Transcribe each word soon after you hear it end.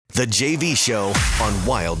The JV Show on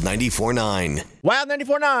Wild 94.9. Wild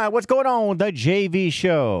 94.9, what's going on? The JV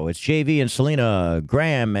Show. It's JV and Selena,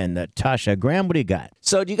 Graham, and Tasha. Graham, what do you got?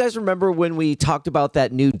 So do you guys remember when we talked about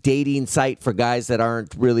that new dating site for guys that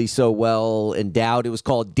aren't really so well endowed? It was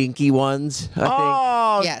called Dinky Ones, I think.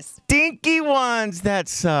 Oh, Yes. Dinky Ones. That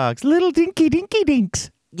sucks. Little dinky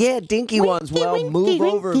dinks. Yeah, Dinky Ones. Well, move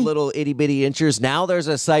over, little itty-bitty inchers. Now there's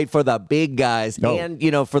a site for the big guys and,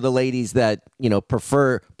 for the ladies that,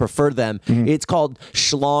 prefer them. Mm-hmm. It's called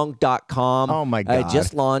schlong.com. Oh, my God. It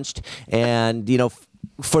just launched. And,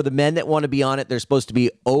 for the men that want to be on it, they're supposed to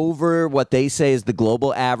be over what they say is the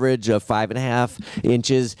global average of 5.5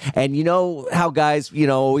 inches. And you know how guys,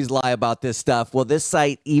 always lie about this stuff. Well, this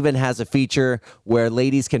site even has a feature where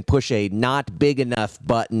ladies can push a not big enough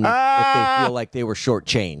button if they feel like they were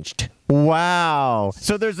shortchanged. Wow.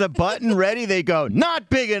 So there's a button ready. They go, not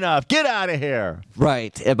big enough. Get out of here.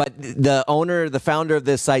 Right. But the founder of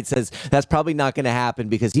this site says that's probably not going to happen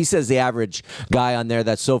because he says the average guy on there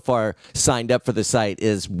that's so far signed up for the site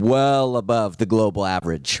is well above the global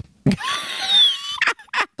average.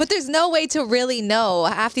 But there's no way to really know.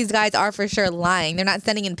 Half these guys are for sure lying. They're not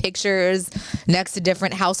sending in pictures next to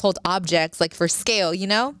different household objects, like for scale,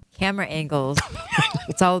 Camera angles.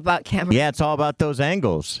 It's all about camera. Yeah, it's all about those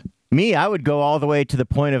angles. Me, I would go all the way to the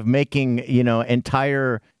point of making,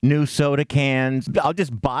 entire new soda cans. I'll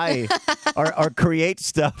just buy or create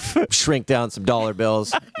stuff. Shrink down some dollar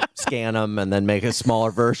bills, scan them, and then make a smaller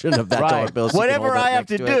version of that dollar bill. So whatever I have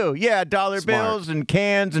to do. Yeah, dollar Smart. bills and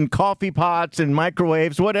cans and coffee pots and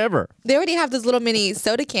microwaves, whatever. They already have those little mini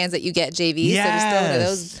soda cans that you get, JV. Yes. So just throw one of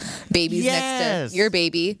those babies next to your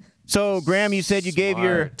baby. So, Graham, you said you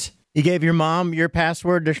gave your mom your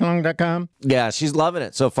password to schlong.com? Yeah, she's loving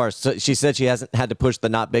it so far. So she said she hasn't had to push the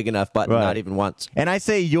not big enough button, not even once. And I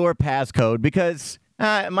say your passcode because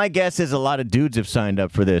my guess is a lot of dudes have signed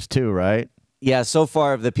up for this too, right? Yeah, so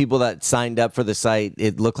far of the people that signed up for the site,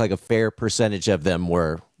 it looked like a fair percentage of them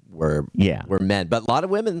were men. But a lot of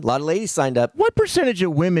women, a lot of ladies signed up. What percentage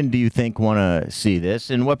of women do you think want to see this?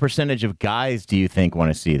 And what percentage of guys do you think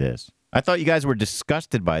want to see this? I thought you guys were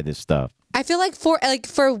disgusted by this stuff. I feel like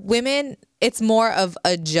for women, it's more of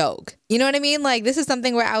a joke. You know what I mean? Like, this is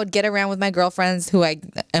something where I would get around with my girlfriends who I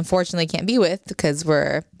unfortunately can't be with because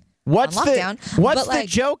we're on lockdown. What's the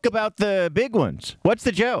joke about the big ones? What's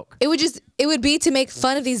the joke? It would be to make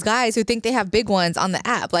fun of these guys who think they have big ones on the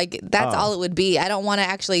app. Like, that's all it would be. I don't want to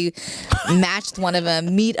actually match one of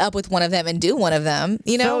them, meet up with one of them, and do one of them.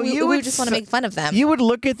 So we would just want to make fun of them. You would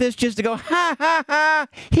look at this just to go, ha, ha, ha,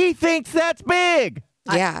 he thinks that's big.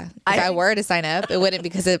 Yeah. If I were to sign up, it wouldn't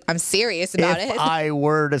because I'm serious about it. If I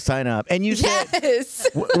were to sign up. And you said, yes.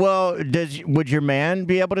 Well, would your man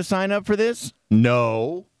be able to sign up for this?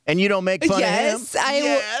 No. And you don't make fun of him? Yes,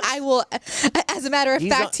 I will. As a matter of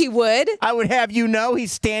fact, he would. I would have you know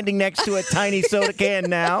he's standing next to a tiny soda can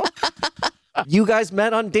now. You guys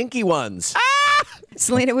met on Dinky Ones.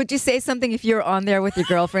 Selena, would you say something if you're on there with your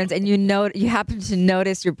girlfriends and you happen to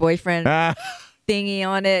notice your boyfriend thingy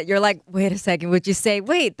on it? You're like, wait a second. Would you say,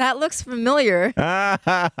 wait, that looks familiar?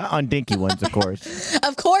 On Dinky Ones, of course.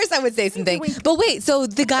 Of course I would say something. But wait, so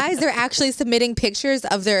the guys, they're actually submitting pictures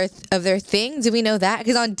of their thing? Do we know that?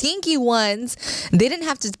 Because on Dinky Ones, they didn't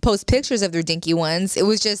have to post pictures of their Dinky Ones. It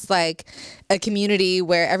was just like a community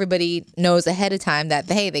where everybody knows ahead of time that,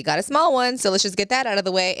 hey, they got a small one, so let's just get that out of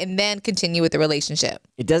the way and then continue with the relationship.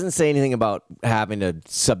 It doesn't say anything about having to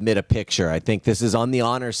submit a picture. I think this is on the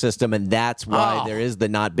honor system, and that's why there is the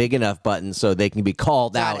not big enough button, so they can be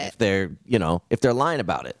called out if they're lying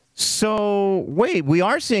about it. So, wait, we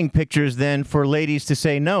are seeing pictures then for ladies to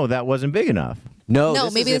say, no, that wasn't big enough. No,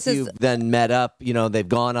 maybe this is you've then met up, they've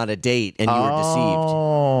gone on a date and you were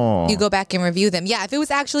deceived. You go back and review them. Yeah, if it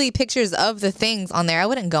was actually pictures of the things on there, I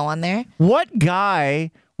wouldn't go on there. What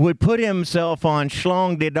guy would put himself on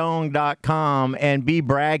schlongdedong.com and be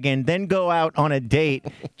bragging, then go out on a date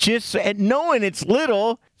just knowing it's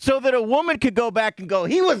little so that a woman could go back and go,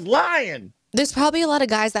 he was lying? There's probably a lot of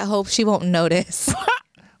guys that hope she won't notice.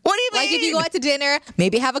 What do you mean? Like if you go out to dinner,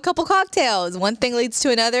 maybe have a couple cocktails. One thing leads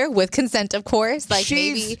to another with consent, of course. Like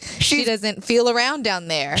maybe she doesn't feel around down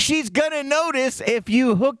there. She's going to notice if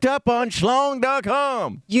you hooked up on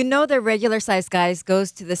schlong.com. The regular size guys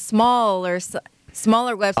goes to the smaller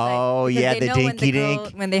website. Oh, yeah, the dinky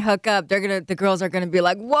dink. When they hook up, the girls are going to be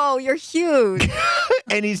like, whoa, you're huge.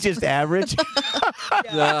 And he's just average.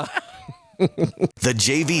 Yeah. The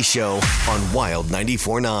JV Show on Wild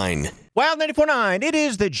 94.9. Wild 94.9, it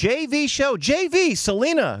is the JV Show. JV,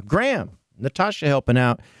 Selena, Graham, Natasha helping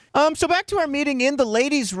out. So back to our meeting in the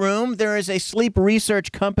ladies' room. There is a sleep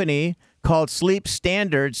research company called Sleep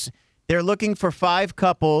Standards. They're looking for 5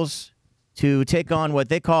 couples to take on what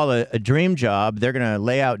they call a dream job. They're going to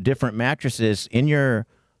lay out different mattresses in your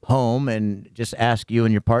home and just ask you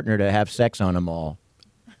and your partner to have sex on them all.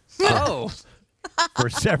 Oh. For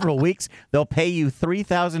several weeks. They'll pay you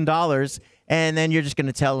 $3,000, and then you're just going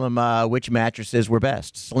to tell them which mattresses were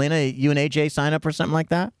best. Selena, you and AJ sign up for something like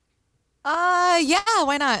that? Yeah,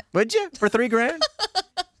 why not? Would you? For $3,000?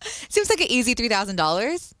 Seems like an easy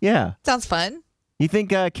 $3,000. Yeah. Sounds fun. You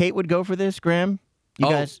think Kate would go for this, Graham? You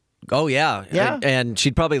guys? Oh, yeah. Yeah? And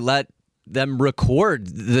she'd probably let them record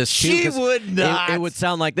this too. She 'cause would not. It would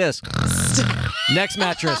sound like this. Next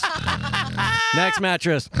mattress. Next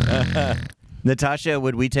mattress. Natasha,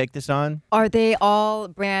 would we take this on? Are they all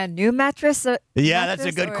brand new mattress? Yeah, that's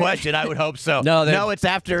a good question. I would hope so. No, it's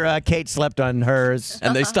after Kate slept on hers.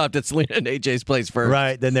 And they stopped at Selena and AJ's place first.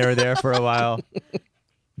 Right, then they were there for a while.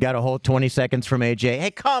 Got a whole 20 seconds from AJ. Hey,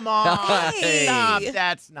 come on. Hey. Stop.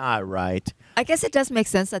 That's not right. I guess it does make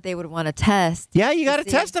sense that they would want to test. Yeah, you got to see.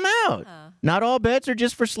 test them out. Not all beds are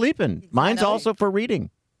just for sleeping. Mine's also for reading.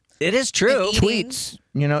 It is true. And eating. Tweets.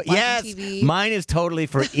 You know, yes. TV. Mine is totally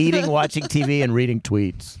for eating, watching TV, and reading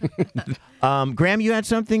tweets. Graham, you had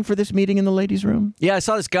something for this meeting in the ladies' room? Yeah, I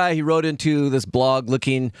saw this guy. He wrote into this blog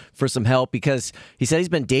looking for some help because he said he's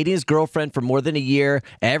been dating his girlfriend for more than a year.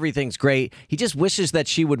 Everything's great. He just wishes that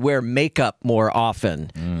she would wear makeup more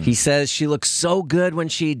often. He says she looks so good when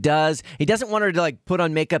she does. He doesn't want her to put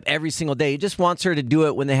on makeup every single day. He just wants her to do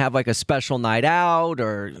it when they have a special night out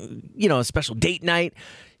or, a special date night.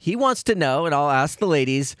 He wants to know, and I'll ask the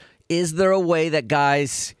ladies, is there a way that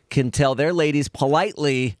guys can tell their ladies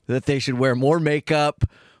politely that they should wear more makeup,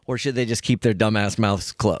 or should they just keep their dumbass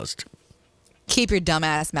mouths closed? Keep your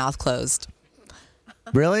dumbass mouth closed.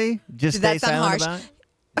 Really? Just Does that stay sound silent harsh? about it?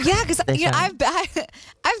 Yeah, because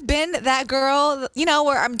I've been that girl,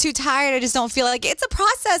 where I'm too tired. I just don't feel like it's a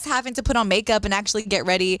process having to put on makeup and actually get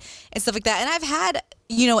ready and stuff like that. And I've had,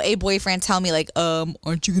 a boyfriend tell me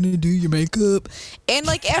aren't you gonna do your makeup? And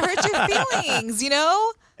it hurts your feelings,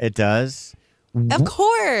 It does. Of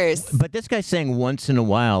course. But this guy's saying once in a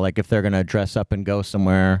while, if they're going to dress up and go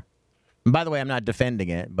somewhere. And by the way, I'm not defending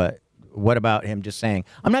it, but what about him just saying,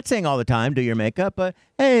 I'm not saying all the time, do your makeup, but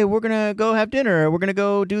hey, we're going to go have dinner. We're going to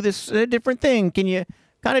go do this different thing. Can you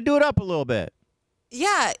kind of do it up a little bit?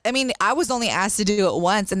 Yeah, I mean, I was only asked to do it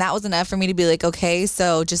once, and that was enough for me to be like, okay,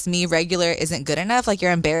 so just me regular isn't good enough.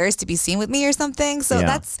 You're embarrassed to be seen with me or something. So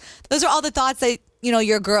Yeah. those are all the thoughts that,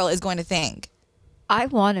 your girl is going to think. I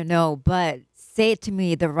want to know, but say it to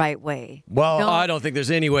me the right way. Well, No. I don't think there's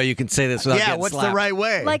any way you can say this without yeah, getting what's slapped. the right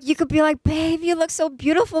way? You could be like, babe, you look so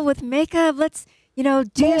beautiful with makeup. Let's, do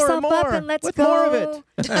yourself up more. and let's With go. more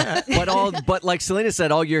of it. But like Selena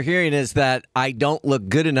said, all you're hearing is that I don't look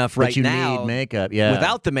good enough right But you now. need makeup, yeah.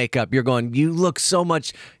 Without the makeup, you're going, you look so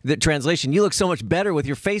much, the translation, you look so much better with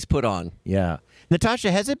your face put on. Yeah.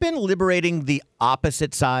 Natasha, has it been liberating the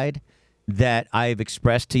opposite side that I've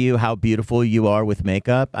expressed to you how beautiful you are with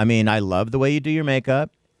makeup? I mean, I love the way you do your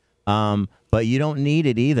makeup, but you don't need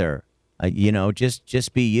it either.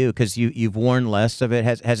 Just be you because you've worn less of it.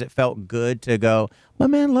 Has it felt good to go, my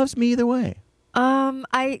man loves me either way?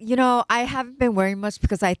 I haven't been wearing much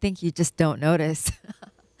because I think you just don't notice.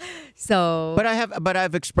 So, But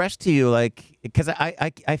I've expressed to you because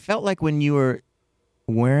I felt like when you were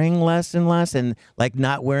wearing less and less and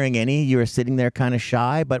not wearing any, you were sitting there kind of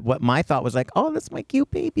shy. But what my thought was oh, that's my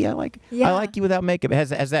cute baby. I like you without makeup. Has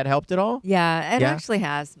that helped at all? yeah, it Yeah? actually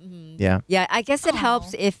has. Mhm. Yeah. Yeah, I guess it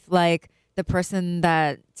helps if the person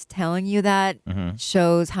that's telling you that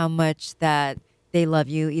shows how much that they love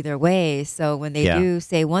you either way. So when they Yeah. do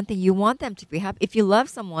say one thing, you want them to be happy. If you love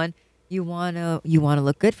someone, you wanna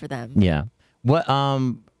look good for them. Yeah. What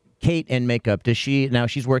Kate in makeup,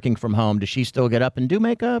 she's working from home, does she still get up and do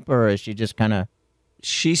makeup or is she just kind of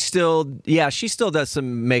She still does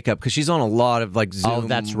some makeup because she's on a lot of Zoom. Oh,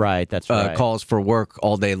 that's right. Calls for work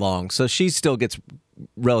all day long. So she still gets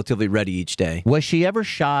relatively ready each day. Was she ever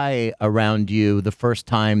shy around you the first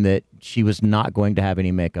time that she was not going to have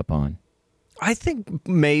any makeup on? I think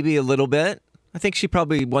maybe a little bit. I think she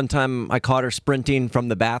probably one time I caught her sprinting from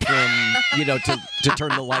the bathroom, to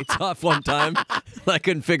turn the lights off one time. I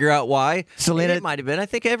couldn't figure out why. Selena, it might have been. I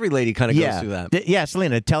think every lady kind of goes through that.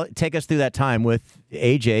 Selena, take us through that time with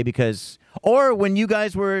AJ or when you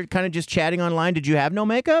guys were kind of just chatting online, did you have no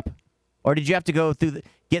makeup? Or did you have to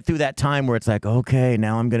get through that time where it's okay,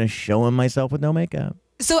 now I'm going to show him myself with no makeup?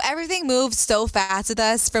 So everything moved so fast with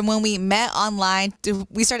us from when we met online to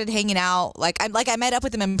we started hanging out. I met up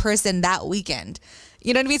with him in person that weekend.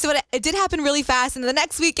 You know what I mean? So it did happen really fast. And the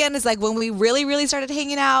next weekend is when we really, really started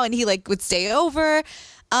hanging out and he would stay over.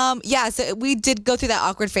 Yeah, so we did go through that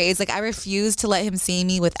awkward phase. Like, I refused to let him see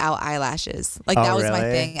me without eyelashes. Like, that was my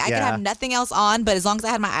really? thing. I could Yeah. have nothing else on, but as long as I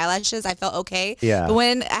had my eyelashes, I felt okay. Yeah. But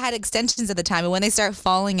when I had extensions at the time, and when they start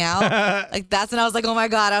falling out, like, that's when I was like, oh my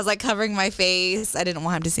God, I was like covering my face. I didn't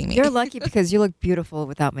want him to see me. You're lucky because you look beautiful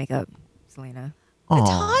without makeup, Selena.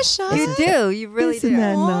 Natasha. You do. You really Isn't do.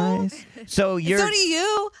 that nice? So you're So do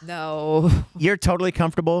you. No. you're totally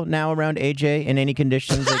comfortable now around AJ in any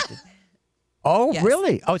conditions? Oh, Yes.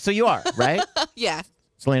 really? Oh, so you are, right? Yeah.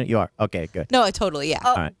 Selena, you are. Okay, good. No, totally, yeah.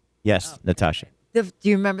 All right. Yes, Natasha. Do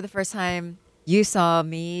you remember the first time you saw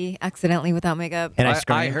me accidentally without makeup? And I I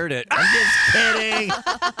screamed. heard it. I'm just kidding.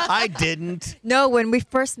 I didn't. No, when we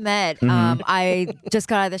first met, I just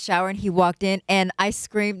got out of the shower and he walked in and I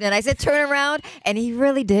screamed and I said, turn around. And he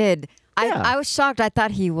really did. Yeah. I was shocked. I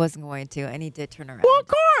thought he wasn't going to, and he did turn around. Well, of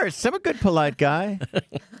course. I'm a good, polite guy.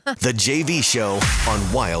 The JV Show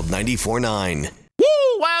on Wild 94.9. Woo!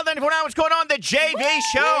 Wild 94.9, what's going on? The JV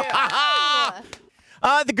Show. Ha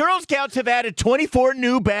ha! The Girl Scouts have added 24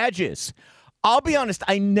 new badges. I'll be honest,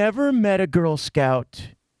 I never met a Girl Scout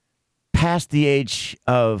past the age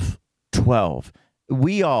of 12.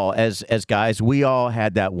 We all, as guys, we all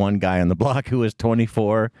had that one guy on the block who was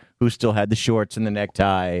 24, who still had the shorts and the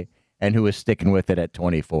necktie, and who was sticking with it at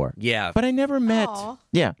 24. Yeah. But I never met. Aw.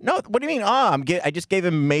 Yeah. No, what do you mean? I just gave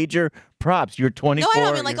him major props. You're 24. No, I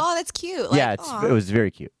don't mean like, you're- oh, that's cute. Like, yeah, aw. it was very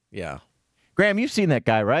cute. Yeah. Graham, you've seen that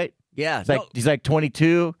guy, right? Yeah. He's like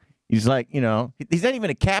 22. He's like, he's not even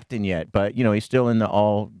a captain yet, but he's still in the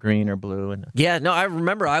all green or blue. And Yeah, no, I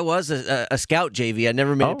remember I was a scout JV. I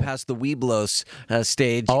never made Oh. it past the Weeblos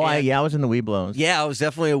stage. I And- was in the Weeblos. Yeah, I was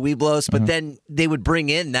definitely a Weeblos, but then they would bring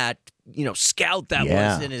in that, scout that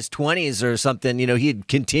Yeah. was in his 20s or something. He had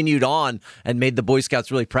continued on and made the Boy Scouts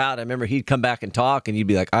really proud. I remember he'd come back and talk, and you'd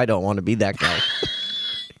be like, I don't want to be that guy.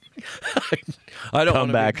 I don't Come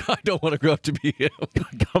wanna back. I don't want to grow up to be him.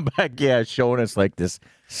 Come back, showing us like this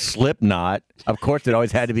slip knot. Of course, it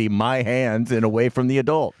always had to be my hands and away from the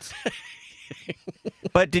adults.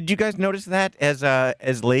 But did you guys notice that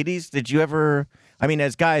as ladies? Did you ever? I mean,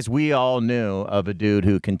 as guys, we all knew of a dude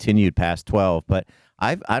who continued past 12, but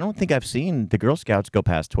I don't think I've seen the Girl Scouts go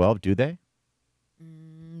past 12. Do they?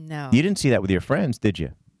 No. You didn't see that with your friends, did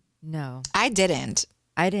you? No. I didn't.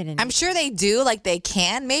 I didn't. I'm sure they do, like they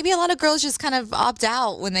can. Maybe a lot of girls just kind of opt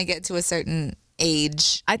out when they get to a certain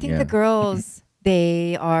age. I think Yeah. the girls,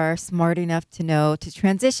 they are smart enough to know to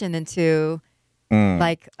transition into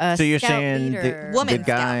like a So you're scout saying leader. the Woman scout.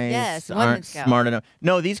 guys Yes, woman aren't scout. smart enough?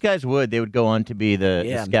 No, these guys would. They would go on to be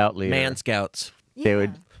the scout leader. Man Scouts.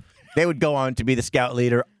 They would go on to be the scout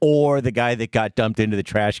leader or the guy that got dumped into the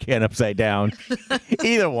trash can upside down.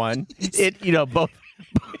 Either one. Both.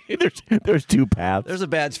 There's two paths. There's a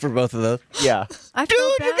badge for both of those. Yeah. I feel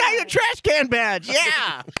Dude, you got bad. your trash can badge.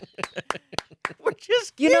 Yeah. We're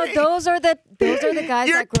just You know, kidding. those are the guys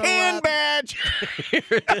Your that grow can up. badge. Here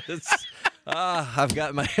it is. I've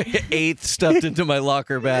got my 8th stuffed into my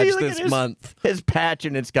locker badge Hey, look at this his- month. His patch,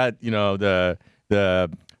 and it's got the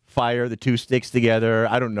fire, the two sticks together.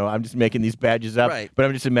 I don't know. I'm just making these badges up. Right. But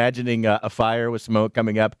I'm just imagining a fire with smoke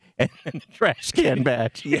coming up and a trash can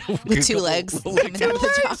badge. Yeah. With two legs coming out of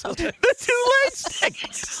the top. The two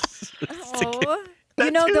legs. Oh. The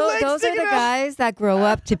You know, two legs those are sticking the out. guys that grow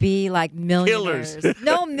up to be like millionaires. Killers.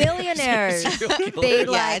 No, millionaires. They Yeah,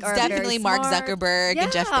 like it's are definitely very Mark smart. Zuckerberg and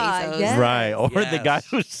Jeff Yeah, Bezos. yes. Right. Or the Yes. guy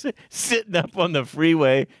who's sitting up on the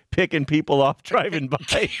freeway picking people off driving by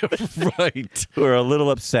Right. who are a little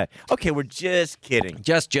upset. Okay, we're just kidding.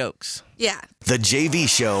 Just jokes. Yeah. The JV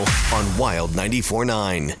Show on Wild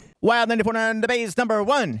 94.9. Wild 94.9, the Bay's number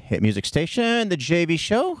one hit music station, the JV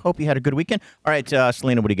Show. Hope you had a good weekend. All right,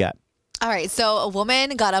 Selena, what do you got? All right. So a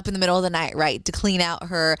woman got up in the middle of the night, right, to clean out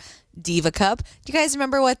her Diva cup. Do you guys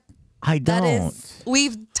remember what I that don't. is?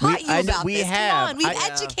 We've taught you about we this. have. Come on. We've I-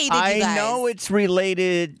 educated I you guys. know it's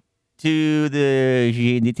related to the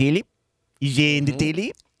genitalia.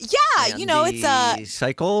 Genitalia. Yeah, it's a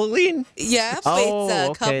cycling. Oh, it's a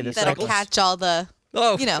okay, cup the that'll cycles. catch all the.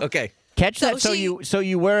 Oh, You know. okay. Catch So that. she- So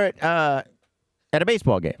you wear it at a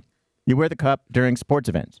baseball game. You wear the cup during sports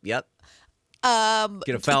events. Yep. Get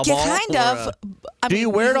a foul ball Kind or of. I Do mean, you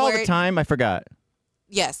wear it all the wear time? I forgot.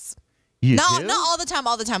 Yes. You Not do? all the time.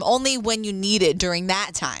 All the time. Only when you need it during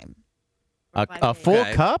that time. A full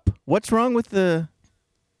Okay. cup? What's wrong with the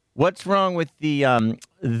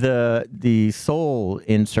the sole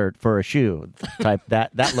insert for a shoe type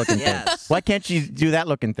that looking Yes. thing? Why can't you do that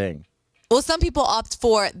looking thing? Well, some people opt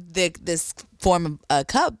for this form of a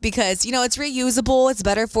cup because it's reusable. It's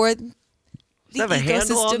better for the have a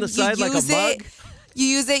handle on ecosystem. the side you like a use mug? it. You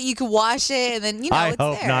use it, you can wash it, and then, I it's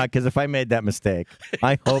hope there. not, because if I made that mistake,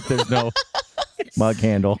 I hope there's no mug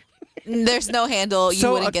handle. There's no handle. You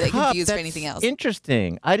So wouldn't a get it cup, confused for that's anything else.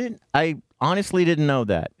 Interesting. I honestly didn't know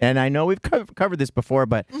that. And I know we've covered this before,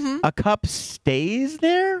 but a cup stays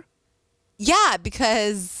there? Yeah,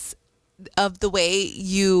 because of the way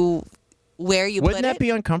where you Wouldn't put that it. be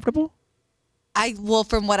uncomfortable? Well,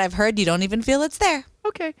 from what I've heard, you don't even feel it's there.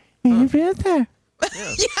 Okay. You don't feel it there.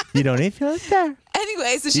 You don't even feel it there.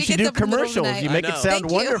 Anyway, so You she should gets do up in the middle of the commercials. night. You make it know. sound Thank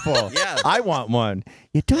you. wonderful. Yeah. I want one.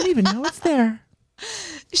 You don't even know it's there.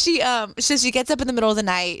 She gets up in the middle of the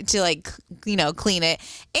night to clean it,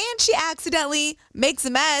 and she accidentally makes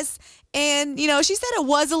a mess. And she said it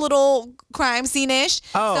was a little crime scene-ish.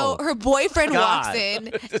 Oh, So her boyfriend God. walks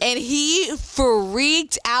in, and he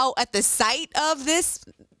freaked out at the sight of this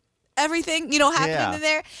everything happening Yeah. in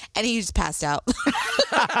there, and he just passed out.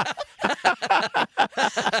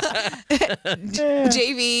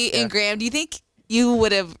 JV and Graham, do you think you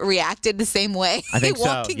would have reacted the same way I think so.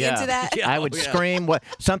 walking Yeah. into that? I would Yeah. scream. What?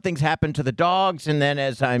 Something's happened to the dogs, and then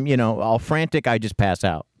as I'm, all frantic, I just pass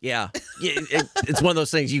out. Yeah. It's one of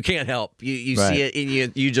those things you can't help. You Right. see it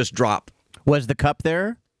and you just drop. Was the cup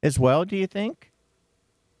there as well? Do you think?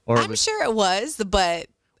 Or I'm sure it was, but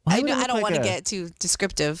Why I would it look don't like want to a- get too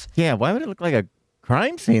descriptive. Yeah. Why would it look like a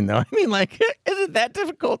crime scene, though? I mean, is it that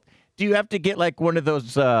difficult? Do you have to get one of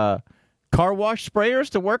those car wash sprayers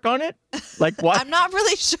to work on it? What? I'm not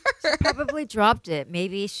really sure. Probably dropped it.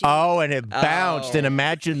 Maybe she. Oh, and it bounced. Oh. And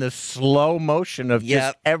imagine the slow motion of just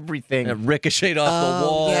Yep. everything. And ricocheted off the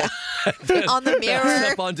wall. Yeah. On the mirror.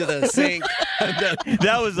 Up onto the sink. And then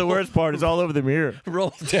That was the worst part. It's all over the mirror.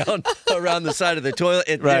 rolled down around the side of the toilet.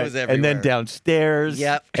 It was everywhere. And then downstairs.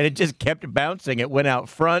 Yep. And it just kept bouncing. It went out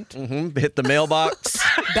front Hit the mailbox.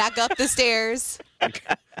 Back up the stairs.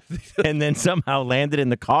 and then somehow landed in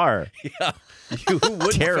the car. You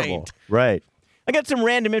wouldn't Terrible. faint. Right. I got some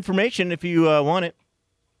random information if you want it.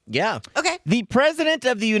 Yeah. Okay. The President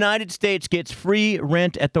of the United States gets free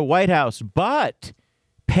rent at the White House, but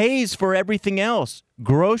pays for everything else.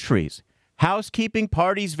 Groceries, housekeeping,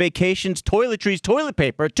 parties, vacations, toiletries, toilet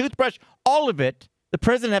paper, toothbrush, all of it. The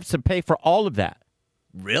president has to pay for all of that.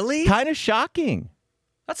 Really? Kind of shocking.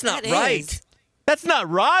 That's not That right. is. That's not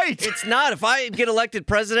right. It's not. If I get elected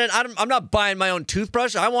president, I'm not buying my own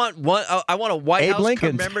toothbrush. I want one. I want a White Abe House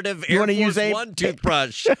Lincoln's. commemorative You Air wanna Force use Abe- One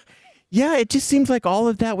toothbrush. Yeah, it just seems like all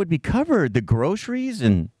of that would be covered. The groceries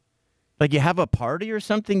and you have a party or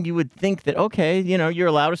something, you would think that, okay, you're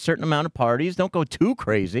allowed a certain amount of parties. Don't go too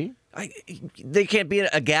crazy. They can't be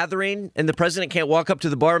at a gathering, and the president can't walk up to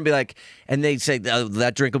the bar and be like, and they say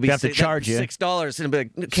that drink will be They have to charge you. $6, and be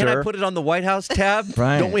like, can I Sir? put it on the White House tab?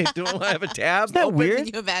 Right. Don't I have a tab? Isn't that open? weird? Can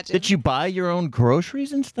you imagine? That you buy your own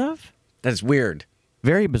groceries and stuff? That's weird.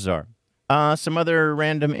 Very bizarre. Some other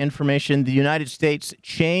random information. The United States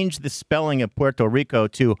changed the spelling of Puerto Rico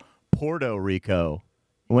to Porto Rico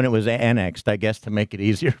when it was annexed, I guess, to make it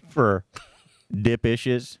easier for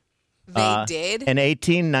dip-ishes. They did. In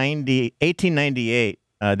 1898,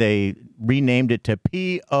 they renamed it to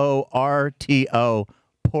Porto,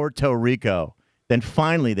 Puerto Rico. Then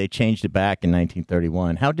finally, they changed it back in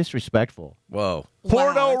 1931. How disrespectful. Whoa.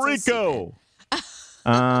 Puerto Wow, that's Rico.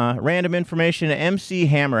 so Random information. MC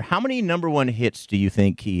Hammer. How many number one hits do you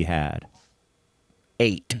think he had?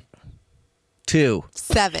 8. 2.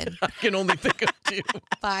 7. I can only think of 2.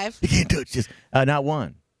 5. You can't touch this. Not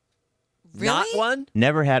one. Really? Not one?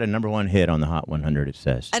 Never had a number one hit on the Hot 100, it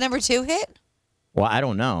says. A number 2 hit? Well, I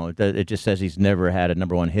don't know. It just says he's never had a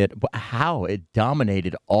number one hit. But how? It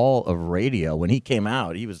dominated all of radio. When he came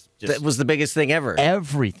out, he was just That was the biggest thing ever.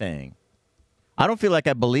 everything. I don't feel like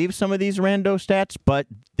I believe some of these rando stats, but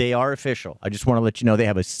they are official. I just want to let you know they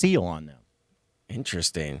have a seal on them.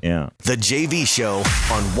 Interesting. Yeah. The JV Show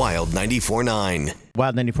on Wild 94.9.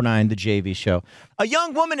 Wild 94.9, the JV show. A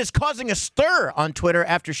young woman is causing a stir on Twitter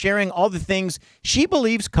after sharing all the things she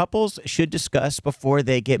believes couples should discuss before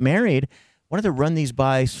they get married. Wanted to run these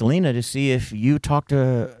by Selena to see if you talked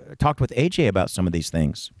with AJ about some of these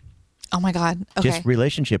things, Oh my God. Okay. just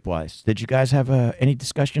relationship-wise. Did you guys have any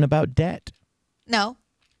discussion about debt? No.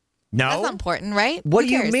 That's not important, right? What Who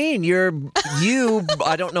do you cares? mean? You,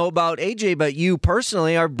 I don't know about AJ, but you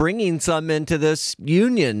personally are bringing some into this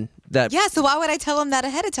union that Yeah, so why would I tell him that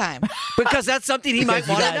ahead of time? because that's something he might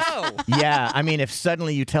want to know. Yeah, I mean, if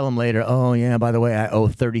suddenly you tell him later, oh, yeah, by the way, I owe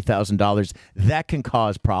 $30,000, that can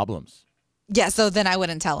cause problems. Yeah, so then I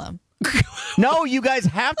wouldn't tell him. No, you guys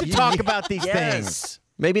have to talk about these things. Yes.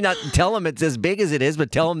 Maybe not tell him it's as big as it is,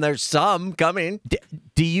 but tell him there's some coming.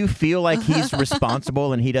 Do you feel like he's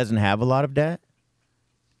responsible and he doesn't have a lot of debt?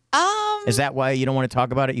 Is that why you don't want to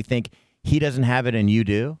talk about it? You think he doesn't have it and you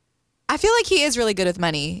do? I feel like he is really good with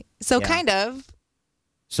money. So Yeah. kind of.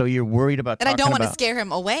 So you're worried about And I don't want to about- scare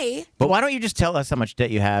him away. But why don't you just tell us how much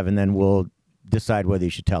debt you have and then we'll decide whether you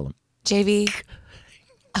should tell him? JV,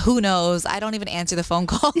 who knows? I don't even answer the phone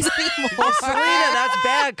calls anymore. Selena, that's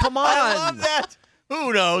bad. Come on. that.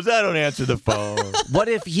 Who knows? I don't answer the phone. What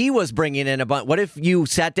if he was bringing in a bunch? What if you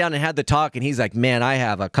sat down and had the talk and he's like, man, I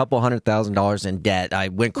have a couple $100,000 in debt. I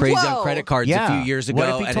went crazy on Whoa. credit cards Yeah. a few years ago. What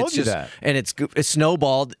if he and told it's you just, that? And it's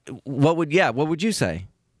snowballed. What would you say?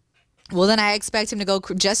 Well, then I expect him to go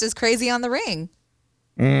just as crazy on the ring.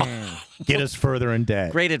 Get us further in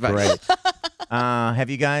debt. Great advice. Have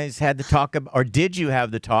you guys had the talk, or did you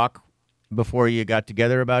have the talk before you got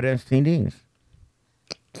together about STDs?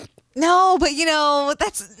 No, but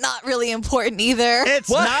that's not really important either. It's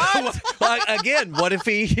not. Well, again, what if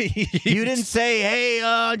he You didn't say,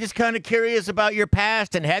 hey, just kind of curious about your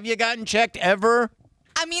past, and have you gotten checked ever?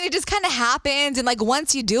 I mean, it just kind of happens, and like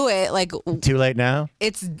once you do it, like Too late now?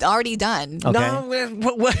 it's already done. Okay.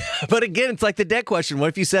 No, but again, it's like the debt question. What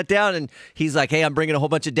if you sat down and he's like, hey, I'm bringing a whole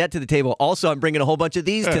bunch of debt to the table. Also, I'm bringing a whole bunch of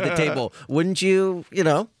these to the table. Wouldn't you, be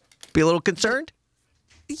a little concerned?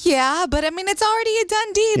 Yeah, but I mean, it's already a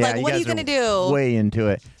done deed. Yeah, like, you what are guys you gonna do? Way into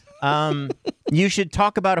it. You should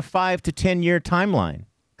talk about a 5 to 10 year timeline,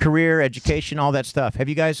 career, education, all that stuff. Have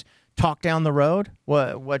you guys talked down the road?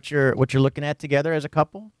 What you're looking at together as a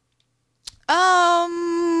couple?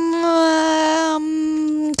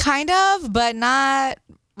 Kind of, but not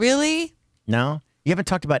really. No, you haven't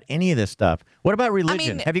talked about any of this stuff. What about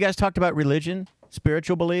religion? mean- Have you guys talked about religion,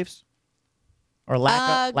 spiritual beliefs, or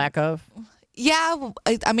lack of? Yeah,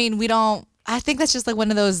 I mean, we don't. I think that's just like one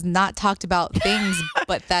of those not talked about things,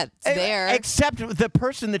 but that's there. Except the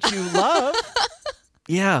person that you love.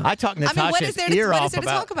 Yeah. I talked I mean, Natasha's what is there ear to off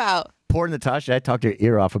talk about? Poor Natasha. I talked her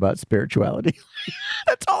ear off about spirituality.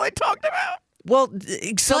 That's all I talked about. Well,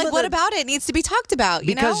 So, like, what about it needs to be talked about?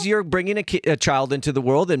 You because know? you're bringing a child into the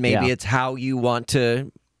world, and maybe Yeah. it's how you want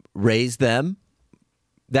to raise them.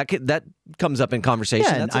 That comes up in conversation.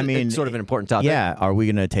 Yeah, That's I mean, it's sort of an important topic. Yeah, are we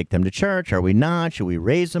going to take them to church? Are we not? Should we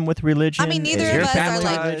raise them with religion? I mean, neither Is of your us are, family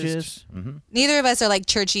like- religious? Neither of us are like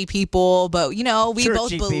churchy people, but we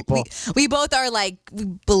Churchy both people. we both are like we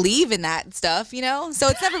believe in that stuff, So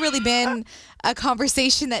it's never really been a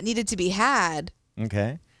conversation that needed to be had.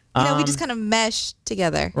 Okay. We just kind of mesh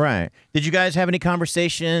together. Right. Did you guys have any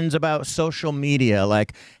conversations about social media?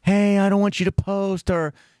 Like, hey, I don't want you to post,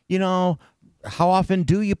 or, how often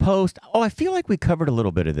do you post? Oh, I feel like we covered a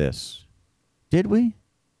little bit of this. Did we?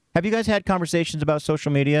 Have you guys had conversations about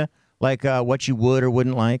social media? Like what you would or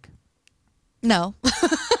wouldn't like? No.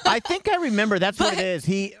 I think I remember that's what it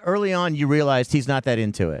is. Early on, you realized he's not that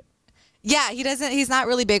into it. Yeah, he's not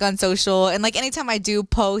really big on social. And like anytime I do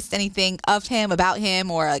post anything of him, about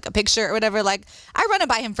him, or like a picture or whatever, like I run it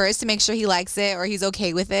by him first to make sure he likes it or he's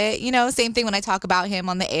okay with it. Same thing when I talk about him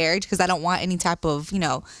on the air, because I don't want any type of,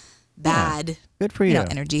 bad Good for you.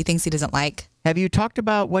 energy, things he doesn't like. Have you talked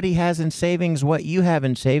about what he has in savings, what you have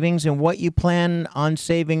in savings, and what you plan on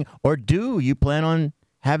saving, or do you plan on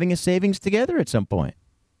having a savings together at some point?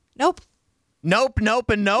 Nope. Nope,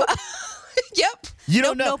 and nope. Yep. You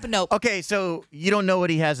don't know. Nope, and nope. Okay, so you don't know what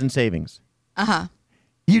he has in savings. Uh-huh.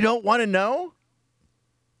 You don't want to know?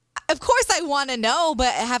 Of course I want to know,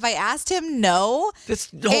 but have I asked him? No. This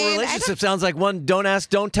whole And I relationship sounds like one don't ask,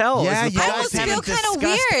 don't tell. Yeah, is you the I guys almost haven't feel kinda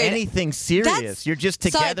discussed weird. anything serious. That's- You're just so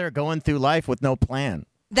I- together going through life with no plan.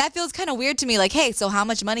 That feels kind of weird to me. Like, hey, so how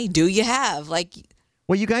much money do you have? Like,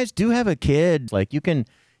 Well, you guys do have a kid. Like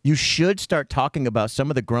you should start talking about some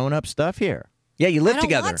of the grown-up stuff here. Yeah, you live I don't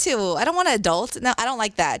together. want to. I don't want to adult. No, I don't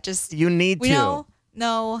like that. Just You need to.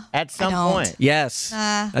 No. At some I don't. point. Yes.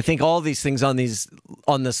 I think all these things on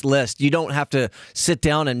this list, you don't have to sit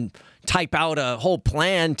down and type out a whole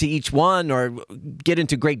plan to each one or get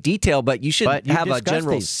into great detail, but you should But you have a discuss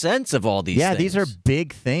general these. sense of all these Yeah, things. these are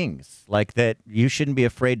big things like that you shouldn't be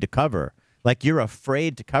afraid to cover. Like you're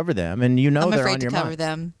afraid to cover them, and I'm they're on afraid to your cover mind.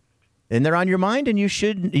 them. And they're on your mind, and you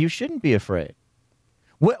shouldn't be afraid.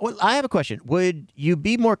 I have a question. Would you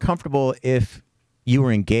be more comfortable if you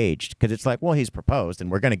were engaged? Because it's like, well, he's proposed,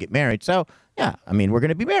 and we're going to get married. So, yeah, I mean, we're going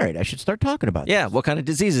to be married. I should start talking about Yeah, what kind of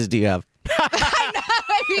diseases do you have?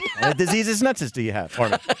 What diseases nutses do you have for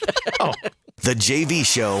me? Oh, The JV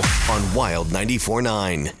Show on Wild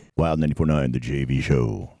 94.9. Wild 94.9, the JV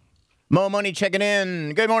Show. Mo Money checking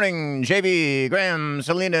in. Good morning, JV, Graham,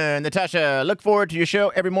 Selena, and Natasha. Look forward to your show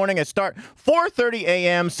every morning at start 4:30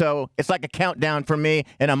 a.m. So it's like a countdown for me,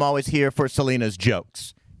 and I'm always here for Selena's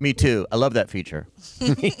jokes. Me too. I love that feature.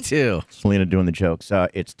 Me too. Selena doing the jokes.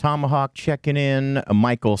 It's Tomahawk checking in.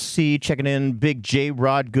 Michael C. checking in. Big J.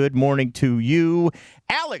 Rod, good morning to you.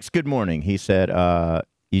 Alex, good morning. He said,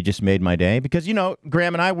 you just made my day. Because,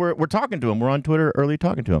 Graham and I, we're talking to him. We're on Twitter early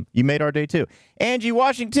talking to him. You made our day, too. Angie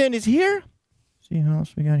Washington is here. See who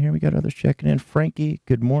else we got here. We got others checking in. Frankie,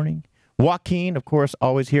 good morning. Joaquin, of course,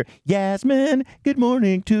 always here. Yasmin, good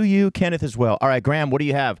morning to you. Kenneth as well. All right, Graham, what do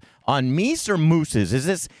you have on meese or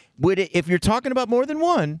mooses? If you're talking about more than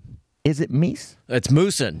one, is it meese? It's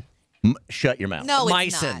moosin. Shut your mouth. No,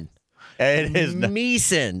 it's Mysin. not. It is not.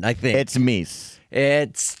 Meeson, I think. It's meese.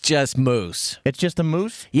 It's just moose. It's just a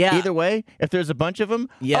moose? Yeah. Either way, if there's a bunch of them,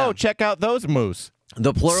 Yeah. check out those moose.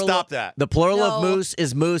 The plural. Stop that. The plural of No. moose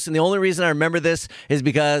is moose, and the only reason I remember this is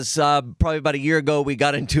because probably about a year ago we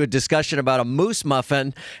got into a discussion about a moose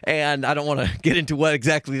muffin, and I don't want to get into what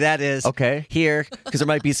exactly that is. Okay. Here, because there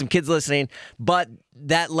might be some kids listening, but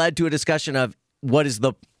that led to a discussion of what is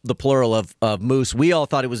the plural of moose. We all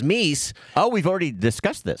thought it was meese, Oh, we've already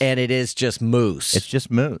discussed this. and it is just moose. It's just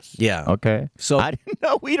moose. Yeah. Okay. So- I didn't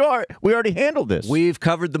know we already handled this. We've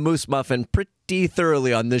covered the moose muffin pretty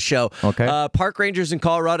thoroughly on this show. Okay. Park rangers in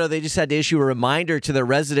Colorado, they just had to issue a reminder to their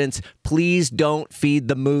residents, please don't feed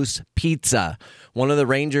the moose pizza. One of the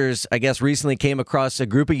rangers, I guess, recently came across a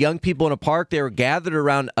group of young people in a park. They were gathered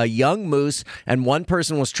around a young moose, and one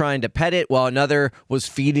person was trying to pet it while another was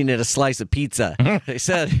feeding it a slice of pizza. They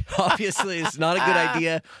said, obviously, it's not a good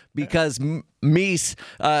idea because moose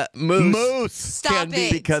Stop can be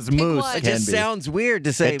it. because Pick moose one. it can just be. sounds weird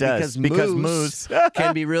to say It does, because because moose moose.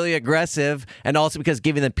 can be really aggressive, and also because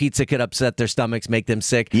giving them pizza could upset their stomachs, make them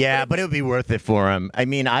sick. Yeah, but it would be worth it for them. I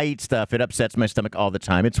mean, I eat stuff. It upsets my stomach all the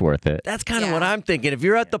time. It's worth it. That's kind of Yeah. what I'm thinking. If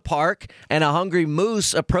you're at the park and a hungry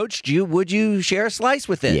moose approached you, would you share a slice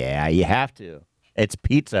with it? Yeah, you have to. It's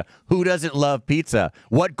pizza. Who doesn't love pizza?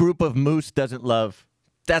 What group of moose doesn't love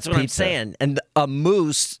That's what I'm pizza? saying. And a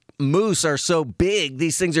moose are so big.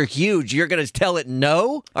 These things are huge. You're going to tell it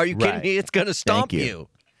no? Are you kidding Right. me? It's going to stomp Thank you.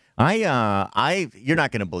 You're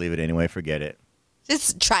not going to believe it anyway. Forget it.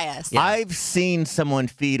 Just try us. I've seen someone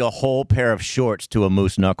feed a whole pair of shorts to a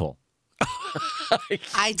moose knuckle.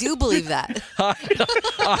 I do believe that.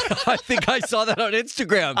 I think I saw that on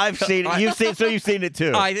Instagram. I've seen it. You've seen it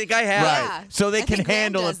too. I think I have. Yeah. So they I can think Graham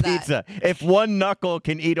handle a does that. pizza. If one knuckle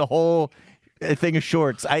can eat a whole thing of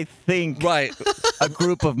shorts, I think Right. a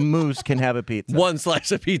group of moose can have a pizza. One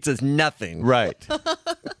slice of pizza is nothing. Right.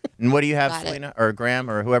 And what do you have, Got it. Selena or Graham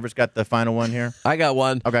or whoever's got the final one here? I got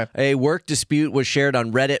one. Okay. A work dispute was shared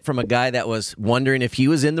on Reddit from a guy that was wondering if he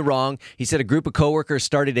was in the wrong. He said a group of coworkers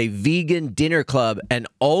started a vegan dinner club, and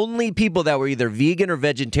only people that were either vegan or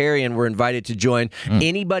vegetarian were invited to join.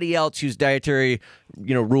 Anybody else whose dietary,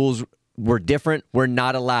 rules were different were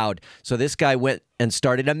not allowed. So this guy went and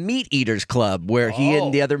started a meat eaters club where he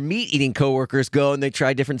and the other meat eating coworkers go and they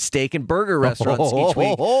try different steak and burger restaurants each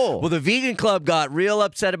week. Well, the vegan club got real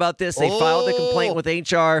upset about this. They filed a complaint with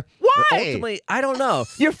HR. Why? Ultimately, I don't know.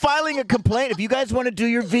 You're filing a complaint. If you guys want to do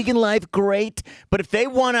your vegan life, great. But if they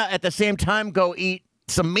want to, at the same time, go eat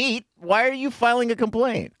some meat, why are you filing a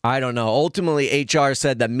complaint? I don't know. Ultimately, HR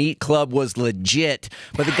said the meat club was legit.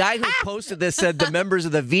 But the guy who posted this said the members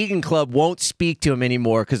of the vegan club won't speak to him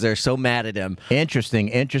anymore because they're so mad at him. Interesting.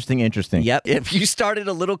 Yep. If you started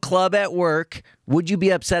a little club at work, would you be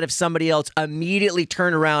upset if somebody else immediately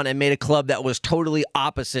turned around and made a club that was totally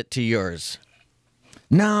opposite to yours?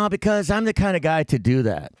 No, because I'm the kind of guy to do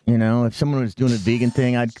that. If someone was doing a vegan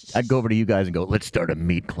thing, I'd go over to you guys and go, let's start a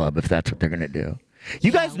meat club if that's what they're going to do.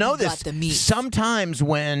 You guys know we this. got the meat. Sometimes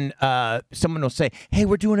when someone will say, hey,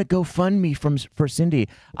 we're doing a GoFundMe for Cindy,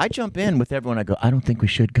 I jump in with everyone. I go, I don't think we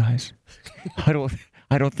should, guys. I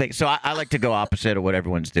don't think. So I like to go opposite of what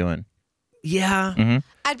everyone's doing. Yeah.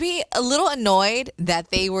 I'd be a little annoyed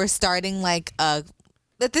that they were starting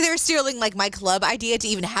that they were stealing my club idea to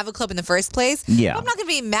even have a club in the first place. Yeah. But I'm not going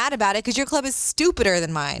to be mad about it because your club is stupider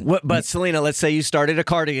than mine. But Selena, let's say you started a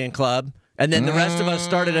cardigan club, and then the rest of us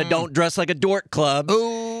started a don't dress like a dork club.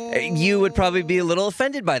 You would probably be a little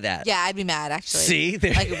offended by that. Yeah, I'd be mad actually. See?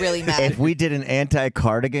 Really mad. If we did an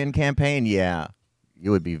anti-cardigan campaign, yeah,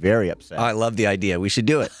 you would be very upset. I love the idea. We should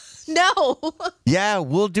do it. No. Yeah,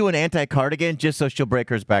 we'll do an anti-cardigan just so she'll break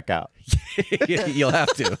hers back out. You'll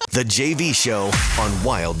have to. The JV Show on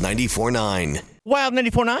Wild 94.9. Wild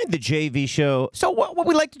 94.9, the JV show. So what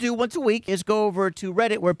we like to do once a week is go over to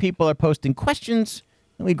Reddit where people are posting questions,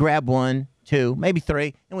 and we grab 1, 2, maybe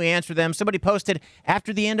 3, and we answer them. Somebody posted,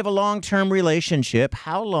 after the end of a long-term relationship,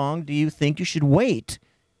 how long do you think you should wait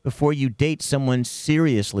before you date someone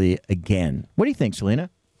seriously again? What do you think, Selena?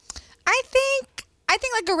 I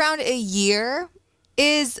think around a year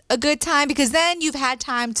is a good time because then you've had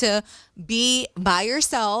time to be by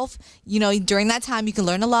yourself. During that time, you can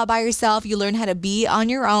learn a lot by yourself. You learn how to be on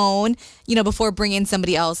your own, before bringing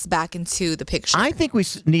somebody else back into the picture. I think we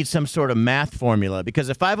need some sort of math formula because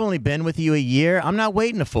if I've only been with you a year, I'm not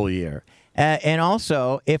waiting a full year. And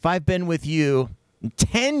also, if I've been with you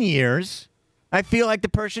 10 years, I feel like the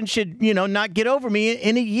person should, not get over me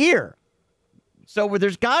in a year. So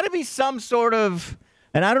there's got to be some sort of,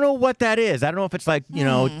 and I don't know what that is. I don't know if it's like,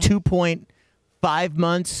 2.5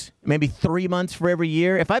 months, maybe 3 months for every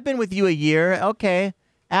year. If I've been with you a year, okay,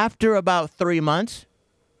 after about 3 months,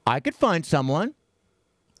 I could find someone.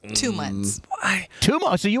 2 months. 2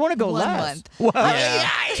 months. So you want to go 1 less? month. Well, Yeah,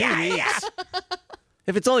 2 weeks.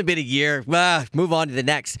 If it's only been a year, move on to the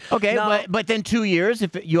next. Okay, No, but then 2 years,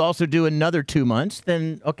 if you also do another 2 months,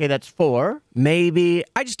 then, okay, that's 4. maybe.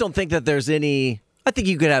 I just don't think that there's any. I think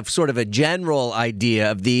you could have sort of a general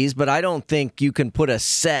idea of these, but I don't think you can put a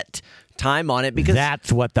set time on it because.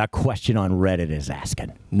 That's what the question on Reddit is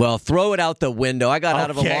asking. Well, throw it out the window. I got out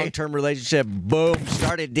of a Okay. long-term relationship. Boom.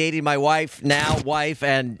 Started dating my wife,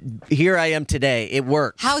 and here I am today. It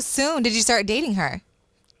worked. How soon did you start dating her?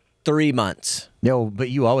 3 months. No,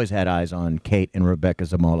 but you always had eyes on Kate and Rebecca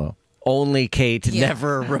Zamolo. Only Kate, Yeah.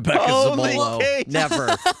 never Rebecca Only Zamolo. Kate.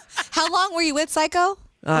 Never. How long were you with Psycho?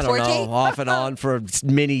 I don't Before know. Kate? Off and on for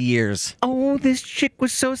many years. Oh, this chick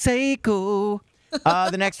was so psycho.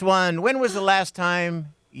 The next one. When was the last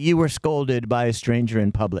time you were scolded by a stranger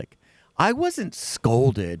in public? I wasn't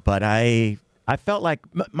scolded, but I felt like,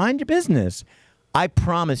 mind your business. I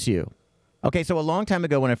promise you. Okay, so a long time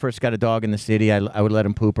ago when I first got a dog in the city, I would let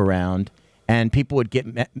him poop around, and people would get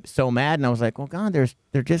so mad, and I was like, well, God,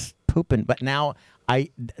 they're just pooping. But now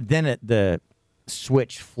the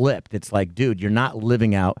switch flipped. It's like, dude, you're not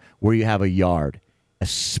living out where you have a yard,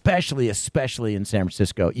 especially in San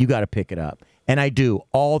Francisco. You got to pick it up, and I do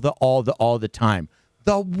all the time.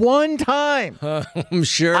 The one time, I'm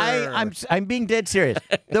sure. I'm being dead serious.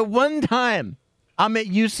 The one time I'm at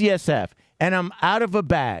UCSF and I'm out of a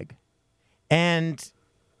bag. And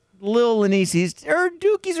little Lanises, her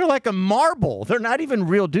dookies are like a marble. They're not even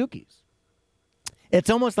real dookies. It's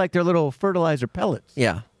almost like they're little fertilizer pellets.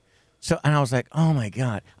 Yeah. So, and I was like, oh my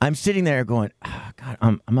God. I'm sitting there going, oh God,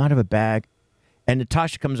 I'm out of a bag. And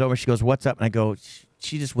Natasha comes over. She goes, what's up? And I go,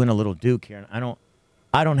 she just went a little duke here. And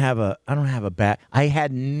I don't have a bag. I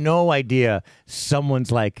had no idea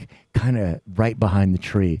someone's like kind of right behind the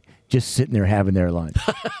tree, just sitting there having their lunch.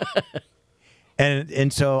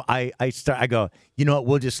 And so I go, you know what,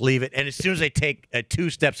 we'll just leave it. And as soon as I take 2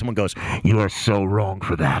 steps, someone goes, you are so wrong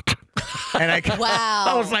for that. And Wow.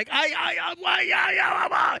 I was like,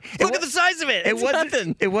 Look at the size of it. It's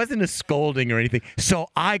nothing. It wasn't a scolding or anything. So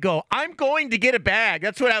I go, I'm going to get a bag.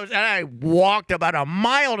 That's what I was. And I walked about a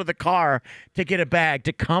mile to the car to get a bag,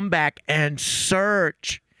 to come back and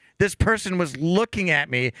search. This person was looking at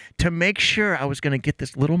me to make sure I was going to get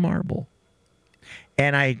this little marble.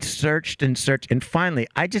 And I searched, and finally,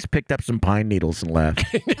 I just picked up some pine needles and left.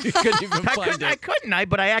 You couldn't even find it. I couldn't,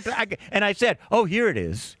 but I acted, and I said, oh, here it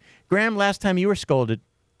is. Graham, last time you were scolded.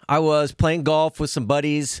 I was playing golf with some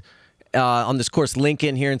buddies on this course,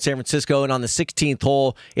 Lincoln, here in San Francisco. And on the 16th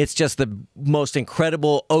hole, it's just the most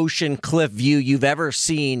incredible ocean cliff view you've ever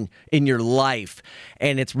seen in your life.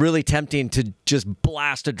 And it's really tempting to just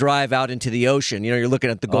blast a drive out into the ocean. You're looking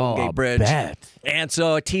at the Golden Gate Bridge. Bet. And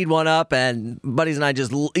so I teed one up, and buddies and I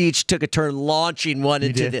just each took a turn launching one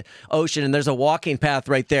into the ocean. And there's a walking path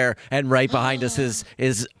right there. And right behind us is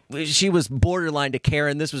she was borderline to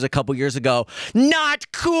Karen. This was a couple years ago.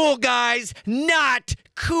 Not cool, guys. Not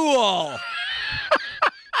cool.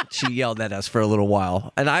 She yelled at us for a little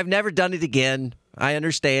while. And I've never done it again. I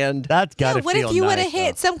understand. That's got to What feel if you would have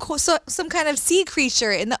nice, hit some kind of sea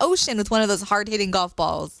creature in the ocean with one of those hard-hitting golf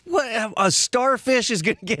balls? What, a starfish is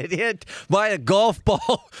going to get hit by a golf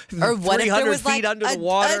ball Or what if 300 there was feet like under the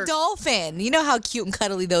water? a dolphin? You know how cute and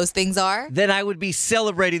cuddly those things are. Then I would be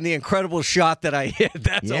celebrating the incredible shot that I hit.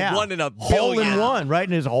 That's Yeah. a 1 in a Hole billion. in one, right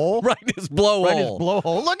in his hole. Right in his blowhole. Right in his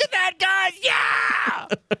blowhole. Look at that, guys! Yeah.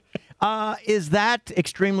 Is that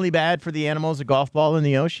extremely bad for the animals? A golf ball in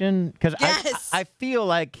the ocean? Because Yes. I feel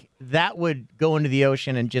like that would go into the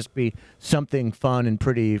ocean and just be something fun and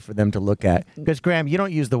pretty for them to look at. Because Graham, you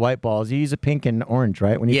don't use the white balls; you use a pink and orange,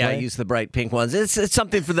 right? When you Yeah, play? I use the bright pink ones. It's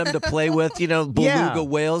something for them to play with. Beluga Yeah.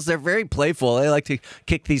 whales, they're very playful. They like to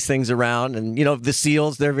kick these things around. And, the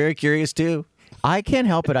seals, they're very curious too. I can't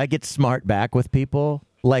help it. I get smart back with people.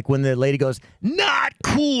 Like when the lady goes, "Not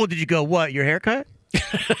cool." Did you go, "What? Your haircut?"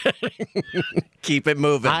 Keep it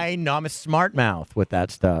moving. I know I'm a smart mouth with that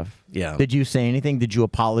stuff. Yeah. Did you say anything? Did you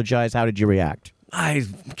apologize? How did you react? I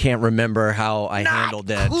can't remember how I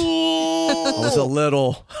handled it. I was a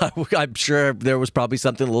little. I'm sure there was probably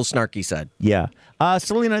something a little snarky said. Yeah.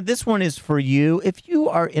 Selena, this one is for you. If you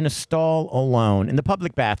are in a stall alone in the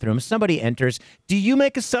public bathroom, somebody enters, do you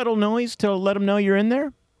make a subtle noise to let them know you're in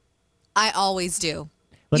there? I always do.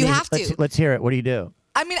 You have to. Let's hear it. What do you do?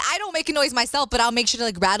 I mean, I don't make a noise myself, but I'll make sure to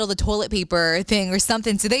like rattle the toilet paper thing or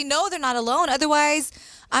something so they know they're not alone. Otherwise,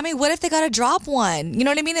 I mean, what if they got to drop one? You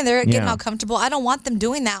know what I mean? And they're getting all comfortable. I don't want them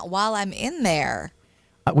doing that while I'm in there.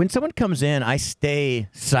 When someone comes in, I stay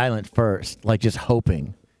silent first, like just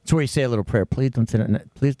hoping. It's where you say a little prayer. Please don't sit.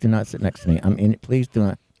 Please do not sit next to me. I'm in. Please do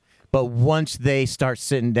not. But once they start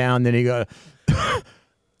sitting down, then you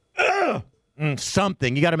go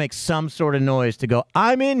something. You got to make some sort of noise to go.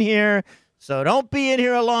 I'm in here, so don't be in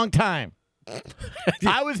here a long time.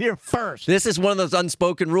 I was here first. This is one of those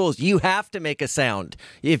unspoken rules. You have to make a sound.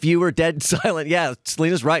 If you were dead silent, yeah,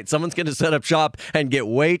 Selena's right. Someone's going to set up shop and get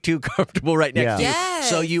way too comfortable right next to you. Yes.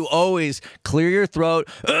 So you always clear your throat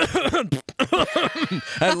and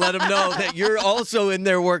let them know that you're also in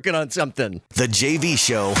there working on something. The JV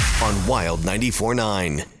Show on Wild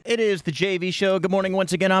 94.9. It is the JV Show. Good morning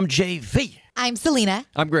once again. I'm JV. I'm Selena.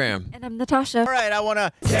 I'm Graham. And I'm Natasha. All right, I want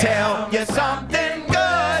to tell you something good.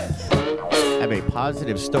 I have a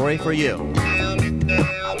positive story for you.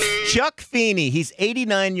 Chuck Feeney, he's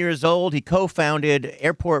 89 years old. He co-founded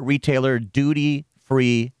airport retailer Duty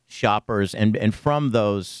Free Shoppers, and from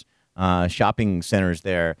those shopping centers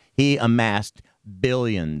there, he amassed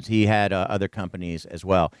billions. He had other companies as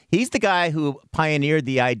well. He's the guy who pioneered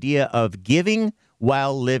the idea of giving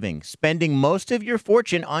while living, spending most of your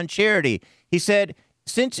fortune on charity. He said,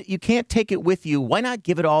 since you can't take it with you, why not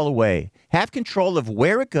give it all away? Have control of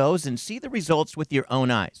where it goes and see the results with your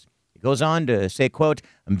own eyes. He goes on to say, quote,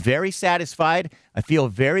 I'm very satisfied. I feel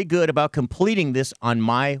very good about completing this on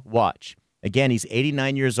my watch. Again, he's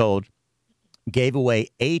 89 years old, gave away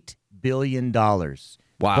 $8 billion. Wow.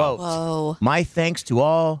 Quote, Whoa. my thanks to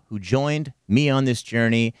all who joined me on this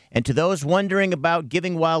journey. And to those wondering about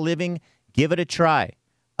giving while living, give it a try.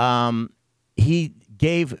 He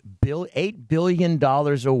gave $8 billion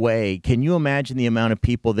away. Can you imagine the amount of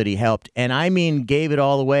people that he helped? And I mean, gave it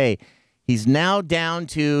all away. He's now down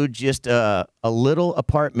to just a little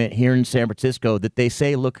apartment here in San Francisco that they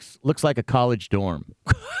say looks like a college dorm.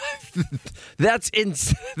 That's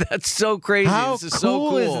so crazy. How this is so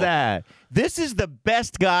cool. is that? This is the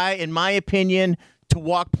best guy, in my opinion, to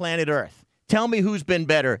walk planet Earth. Tell me who's been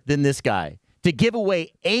better than this guy. To give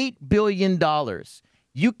away $8 billion.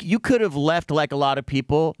 You could have left, like a lot of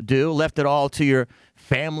people do, left it all to your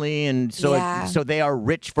family, and so they are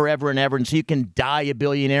rich forever and ever, and so you can die a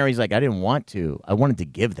billionaire. He's like, I didn't want to. I wanted to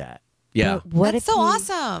give that. Yeah. That's so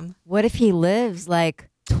awesome. What if he lives like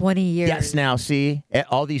 20 years? Yes, now see,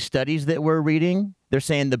 all these studies that we're reading, they're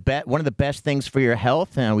saying one of the best things for your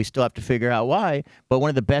health, and we still have to figure out why, but one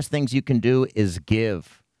of the best things you can do is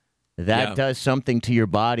give. That does something to your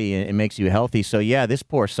body and it makes you healthy. So, yeah, this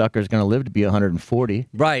poor sucker is going to live to be 140.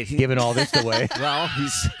 Right. Giving all this away. Well,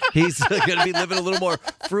 he's going to be living a little more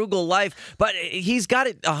frugal life, but he's got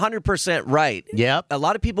it 100% right. Yep. A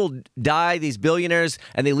lot of people die, these billionaires,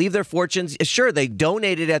 and they leave their fortunes. Sure, they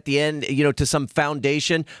donate it at the end, to some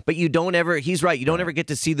foundation, but you don't ever, he's right, you don't ever get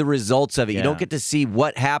to see the results of it. Yeah. You don't get to see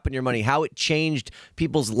what happened to your money, how it changed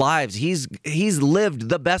people's lives. He's lived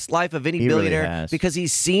the best life of any billionaire really has. because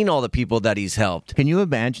he's seen all the people that he's helped. Can you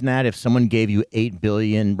imagine that if someone gave you $8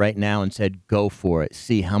 billion right now and said, go for it,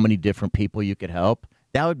 see how many different people you could help?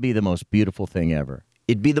 That would be the most beautiful thing ever.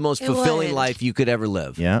 It'd be the most fulfilling would. life you could ever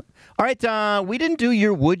live. Yeah. All right. We didn't do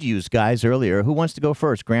your would use, guys, earlier. Who wants to go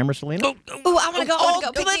first? Graham or Selena? Oh, I want to go. I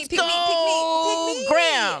want to go. let's Pick me.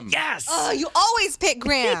 Graham. Yes. Oh, you always pick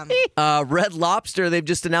Graham. Red Lobster, they've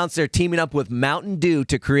just announced they're teaming up with Mountain Dew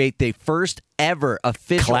to create the first ever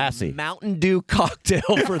official Classy. Mountain Dew cocktail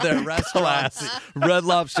for their restaurant. Red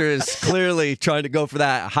Lobster is clearly trying to go for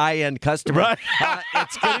that high-end customer. Right.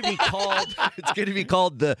 It's going to be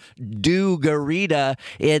called the Dew-Garita.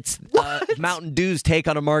 It's Mountain Dew's take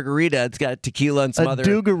on a margarita. It's got tequila and some other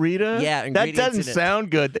Dugarita? Yeah, That ingredients doesn't in it.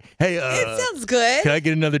 sound good. Hey, It sounds good. can I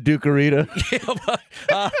get another Dugarita?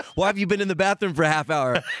 Why have you been in the bathroom for a half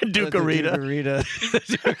hour? Dugarita. Dugarita.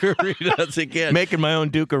 Dugaritas again. Making my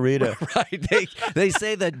own Dugarita. Right. they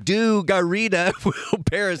say the Dugarita will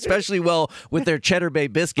pair especially well with their Cheddar Bay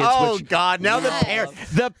biscuits. Oh, which, God. Now Yes.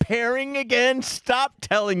 the pairing again. Stop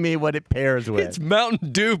telling me what it pairs with. it's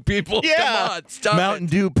Mountain Dew, people. yeah. Come on, stop Mountain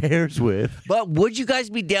it. Dew pairs with. But would you guys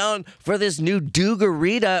be down for this new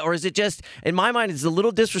Dugarita, or is it just, in my mind, it's a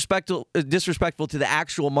little disrespectful to the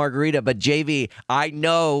actual margarita? But JV, I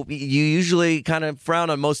know you usually kind of frown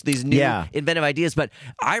on most of these new inventive ideas, but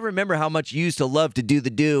I remember how much you used to love to do the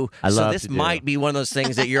Dew. So this might be one of those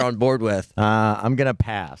things that you're on board with. I'm going to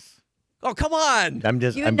pass. Oh, come on. I'm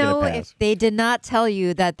You going know, to pass. if they did not tell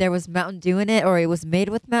you that there was Mountain Dew in it or it was made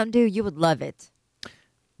with Mountain Dew, you would love it.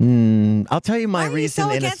 I'll tell you my Why are you reason so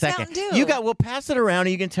in a against second. Mountain Dew? We'll pass it around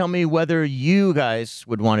and you can tell me whether you guys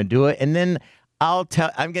would want to do it. And then I'm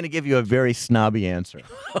going to give you a very snobby answer.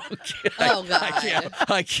 Oh God.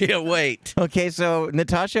 I can't wait. Okay, so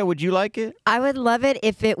Natasha, would you like it? I would love it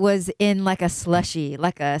if it was in like a slushy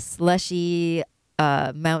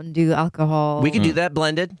Mountain Dew alcohol. We can do that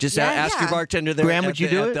blended. Just ask your Yeah. bartender there. Graham, at would you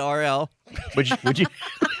the- do at it? the RL. Would you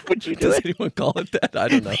would you do Does it? anyone call it that? I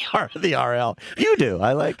don't know. The RL. You do.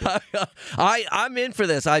 I like it. I'm in for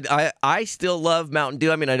this. I still love Mountain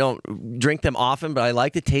Dew. I mean, I don't drink them often, but I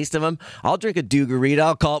like the taste of them. I'll drink a Dugarita.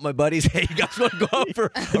 I'll call up my buddies. Hey, you guys want to go out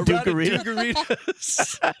for a round of Dugarita?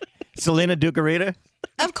 Dugaritas? Selena Dugarita?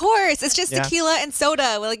 Of course, it's just Yeah. tequila and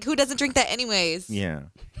soda. Like, who doesn't drink that anyways? Yeah.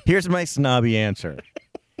 Here's my snobby answer.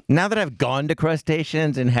 Now that I've gone to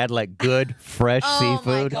crustaceans and had like good fresh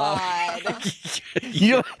seafood, Oh my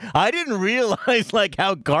God. I didn't realize like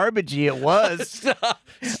how garbagey it was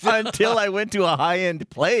until I went to a high-end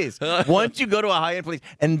place. Once you go to a high-end place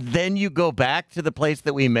and then you go back to the place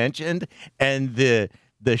that we mentioned and the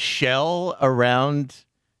shell around,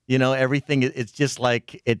 everything, it's just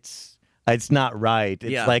like it's not right.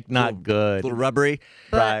 It's like not good. A little rubbery.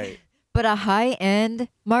 Right. But a high-end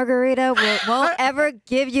margarita won't ever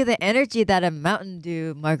give you the energy that a Mountain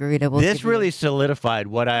Dew margarita will This give you. really solidified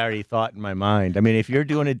what I already thought in my mind. I mean, if you're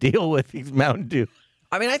doing a deal with these Mountain Dew.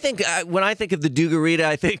 I mean, I think when I think of the Dugarita,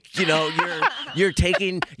 I think you're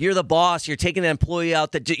the boss. You're taking the employee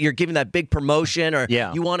out that you're giving that big promotion, or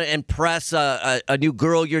you want to impress a new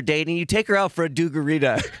girl you're dating. You take her out for a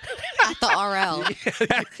Dugarita.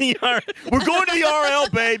 At the RL. We're going to the RL,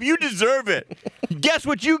 babe. You deserve it. Guess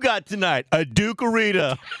what you got tonight? A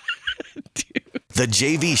Dugarita. The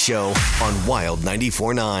JV Show on Wild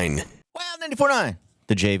 94.9. Wild 94.9,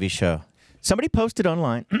 the JV show. Somebody posted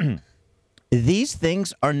online, these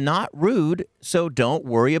things are not rude, so don't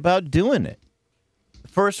worry about doing it.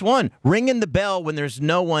 First one, ringing the bell when there's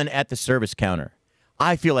no one at the service counter.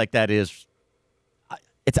 I feel like that is,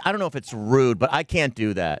 I don't know if it's rude, but I can't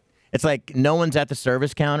do that. It's like no one's at the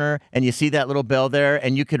service counter and you see that little bell there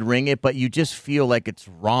and you could ring it, but you just feel like it's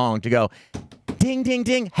wrong to go, ding, ding,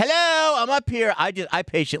 ding. Hello, I'm up here. I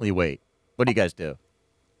patiently wait. What do you guys do?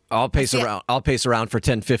 I'll pace around for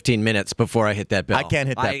 10, 15 minutes before I hit that bell. I can't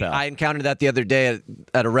hit that bell. I encountered that the other day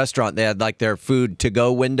at a restaurant. They had like their food to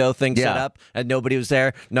go window thing set up, and nobody was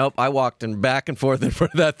there. Nope, I walked back and forth in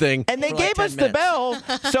front of that thing. And they for like gave 10 us minutes. the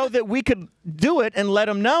bell so that we could do it and let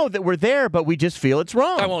them know that we're there, but we just feel it's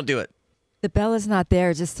wrong. I won't do it. The bell is not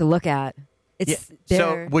there just to look at. It's So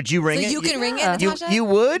there. would you ring So it? you can ring it, You, Natasha? you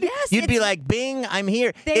would? Yes, You'd be it's- like, Bing, I'm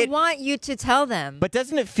here. They want you to tell them. But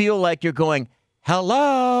doesn't it feel like you're going,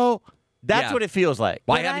 hello? That's Yeah. what it feels like.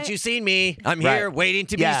 Why But haven't I- you seen me? I'm Right. here waiting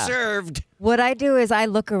to Yeah. be served. What I do is I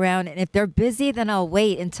look around, and if they're busy, then I'll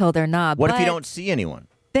wait until they're not. What if you But don't see anyone?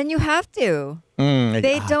 Then you have to.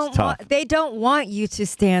 They don't want you to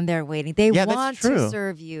stand there waiting. They Yeah, that's want true. to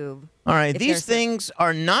serve you. All right, if these they're- things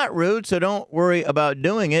are not rude, so don't worry about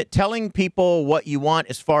doing it. Telling people what you want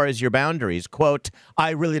as far as your boundaries. Quote,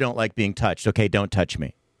 I really don't like being touched. Okay, don't touch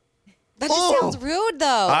me. That just sounds rude,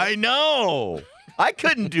 though. I know. I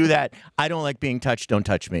couldn't do that. I don't like being touched. Don't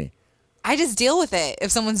touch me. I just deal with it.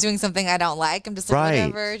 If someone's doing something I don't like, I'm just like, Right.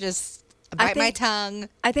 whatever, just bite my think- tongue.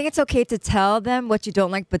 I think it's okay to tell them what you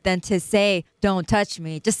don't like, but then to say, don't touch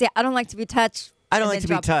me. Just say, I don't like to be touched. I don't and like then to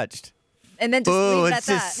be drop- touched. And then just Ooh, leave it it's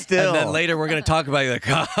at just that. still. And then later we're going to talk about it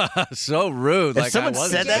like, so rude. If Like someone I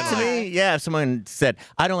wasn't said that to gonna- me, if someone said,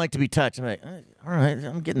 I don't like to be touched, I'm like, all right,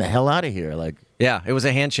 I'm getting the hell out of here. Like, Yeah, it was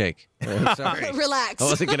a handshake. Sorry. Relax. I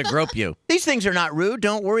wasn't going to grope you. these things are not rude.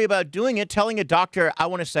 Don't worry about doing it. Telling a doctor, I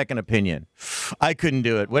want a second opinion. I couldn't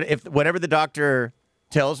do it. Whatever the doctor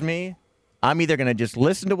tells me, I'm either going to just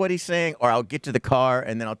listen to what he's saying or I'll get to the car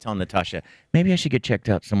and then I'll tell Natasha, maybe I should get checked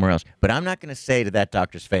out somewhere else. But I'm not going to say to that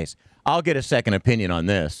doctor's face, I'll get a second opinion on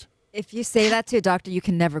this. If you say that to a doctor, you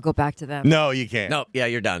can never go back to them. No, you can't. No, yeah,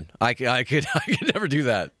 you're done. I could never do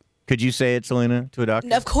that. Could you say it, Selena, to a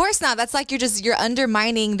doctor? Of course not. That's like you're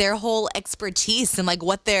undermining their whole expertise and like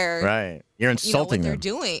what they're Right. You're insulting what they're them.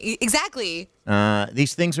 doing. Exactly.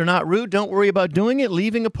 These things are not rude. Don't worry about doing it.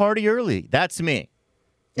 Leaving a party early. That's me.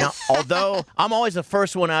 Now, although I'm always the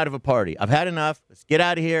first one out of a party. I've had enough. Let's get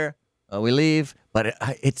out of here. We leave. But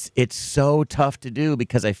it's so tough to do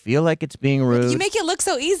because I feel like it's being rude. You make it look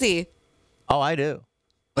so easy. Oh, I do.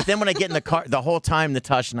 But then when I get in the car, the whole time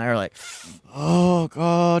Natasha and I are like, oh,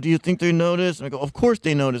 God, do you think they notice? And I go, of course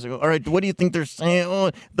they notice. I go, all right, what do you think they're saying?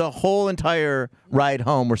 Oh, the whole entire ride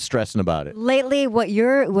home, we're stressing about it. Lately, what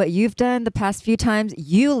you've done the past few times,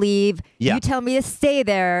 you leave, Yeah. you tell me to stay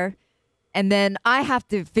there, and then I have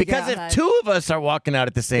to figure Because out if two of us are walking out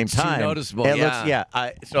at the same It's too time, noticeable, it yeah.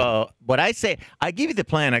 looks, so what I say, I give you the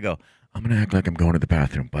plan. I go, I'm going to act like I'm going to the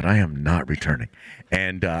bathroom, but I am not returning.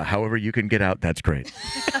 And however you can get out, that's great.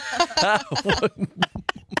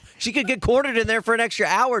 She could get cornered in there for an extra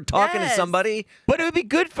hour talking to Yes. somebody. But it would be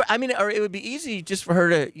good for, or it would be easy just for her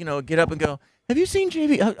to, get up and go, have you seen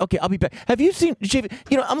JV? Okay, I'll be back. Have you seen JV?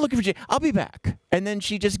 I'm looking for JV. I'll be back. And then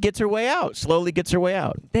she just gets her way out, slowly gets her way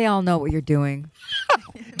out. They all know what you're doing.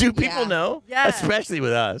 Do people know? Yeah. Especially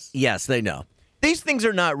with us. Yes, they know. These things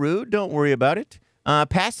are not rude. Don't worry about it.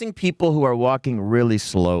 Passing people who are walking really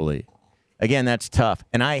slowly. Again, that's tough.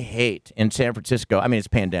 And I hate in San Francisco, it's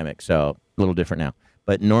pandemic, so a little different now.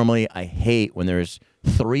 But normally I hate when there's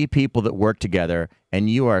 3 people that work together and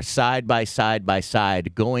you are side by side by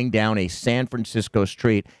side going down a San Francisco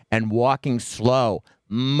street and walking slow.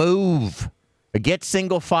 Move. Get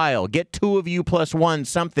single file. Get 2 of you plus 1,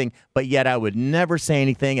 something. But yet I would never say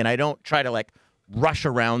anything, and I don't try to rush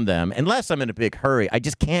around them unless I'm in a big hurry. I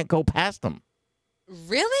just can't go past them.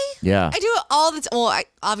 Really? Yeah. I do it all the time. Well,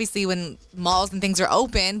 obviously when malls and things are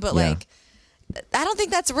open, but Yeah. I don't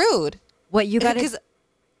think that's rude. What you got to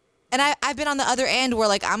And I've been on the other end where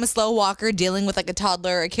I'm a slow walker dealing with a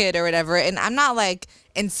toddler or a kid or whatever, and I'm not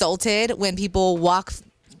insulted when people walk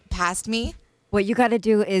past me. What you got to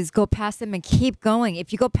do is go past them and keep going.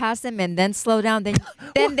 If you go past them and then slow down, then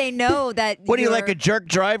they know that. What are you, you're- like a jerk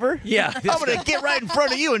driver? Yeah. I'm going to get right in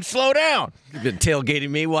front of you and slow down. You've been tailgating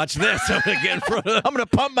me. Watch this. I'm going to get in front of I'm going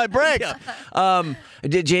to pump my brakes.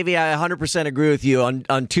 JV, I 100% agree with you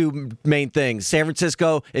on 2 main things. San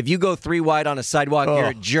Francisco, if you go 3 wide on a sidewalk, you're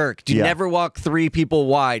a jerk. Do Yeah. never walk 3 people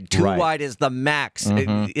wide. 2 Right. wide is the max.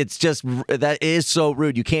 It's just, that is so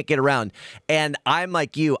rude. You can't get around. And I'm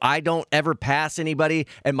like you. I don't ever pass anybody.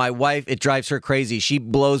 And my wife, it drives her crazy. She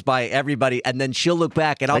blows by everybody. And then she'll look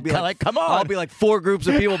back and I'll be like, come on. I'll be like 4 groups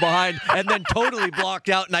of people behind and then totally blocked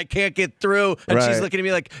out and I can't get through. And Right. she's looking at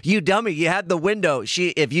me like, you dummy, you had the window.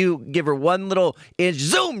 If you give her 1 little inch,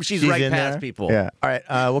 zoom, she's right in past there? people. Yeah. All right.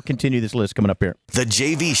 We'll continue this list coming up here. The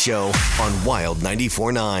JV Show on Wild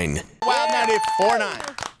 94.9. Wild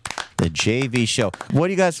 94.9. The JV Show. What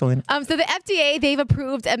do you got, Selena? So the FDA, they've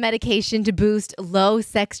approved a medication to boost low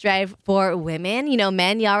sex drive for women.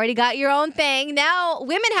 Men, you already got your own thing. Now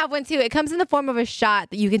women have one too. It comes in the form of a shot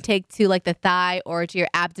that you can take to the thigh or to your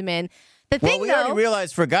abdomen. The Well, thing we though, already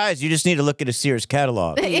realized for guys, you just need to look at a Sears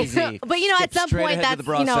catalog. Easy. but at Skip some straight point ahead to that's the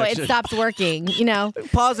bra it section. stops working.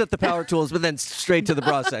 Pause at the power tools, but then straight to the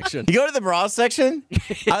bra section. You go to the bra section?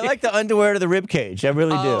 I like the underwear to the rib cage. I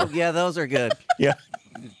really Oh, do. yeah, those are good. Yeah.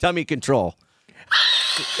 Tummy control.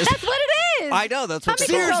 That's what it is. I know, that's what Tummy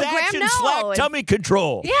they're Sears control, Action Graham Slack knows. Tummy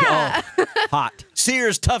Control. Yeah. hot.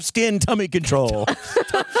 Sears Tough Skin Tummy Control.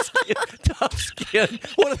 Tough skin.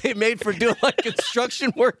 What are they made for doing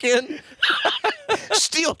construction work in?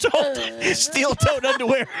 Steel-toed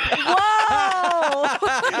underwear. Whoa.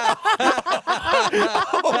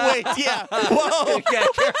 Oh, wait, yeah. Whoa. Yeah,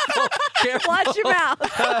 careful. Watch your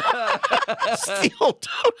mouth.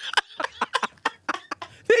 Steel-toed.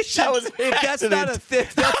 They should, That was an if that's not a accident.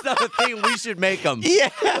 that's not a thing, we should make them.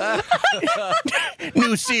 Yeah.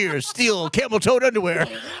 New Sears Steel Camel-toed underwear.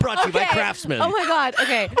 Brought to you by Okay. Craftsman. Oh my God.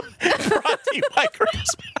 Okay. Brought to you by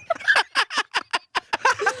Craftsman.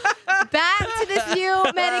 Back to this new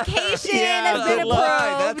medication Yeah, that's been good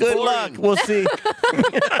luck. approved. Good luck. We'll see.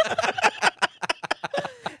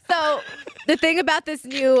 So the thing about this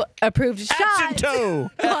new approved shot. Action Toe.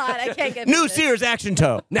 God, I can't get New through this. Sears Action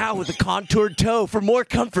Toe. Now with a contoured toe for more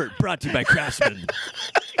comfort. Brought to you by Craftsman.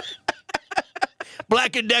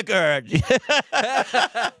 Black & Decker.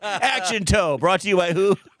 Action Toe. Brought to you by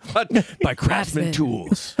who? By Craftsman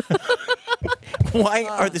Tools. Why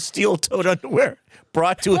are the steel-toed underwear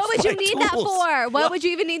brought to us What would you by need that tools? for? What would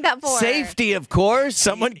you even need that for? Safety, of course.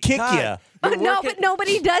 Someone kick God. you. Oh, no, but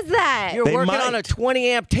nobody does that. You're They working might. on a 20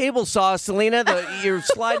 amp table saw, Selena. You're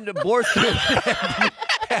sliding the board through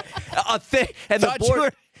a thing, and the Thought you board.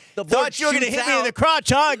 were The board Thought you were going to shoots hit me in out. the crotch,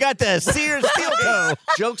 huh? I got the Sears steel toe.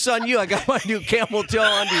 Joke's on you. I got my new camel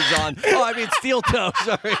toe undies on. Oh, I mean steel toe.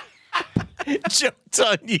 Sorry. Joke's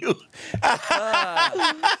on you.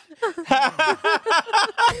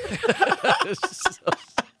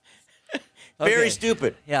 Very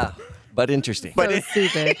stupid. Yeah, but interesting. But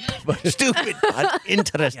Stupid. stupid. But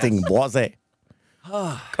interesting, was it?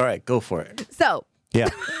 All right, go for it. So, Yeah.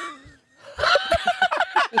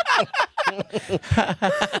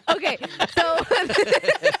 okay, so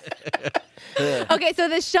okay, so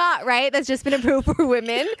the shot, right, that's just been approved for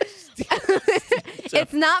women.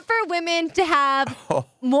 It's not for women to have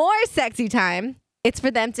more sexy time. It's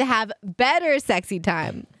for them to have better sexy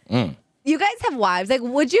time. You guys have wives. Like,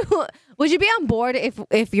 would you be on board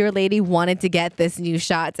if your lady wanted to get this new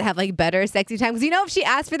shot to have like better sexy time? Because if she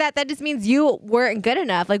asked for that, that just means you weren't good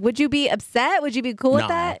enough. Like, would you be upset? Would you be cool with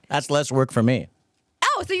that? That's less work for me.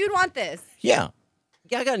 Oh, so you'd want this? Yeah.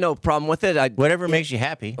 Yeah, I got no problem with it. Whatever makes you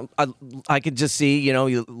happy. I could just see,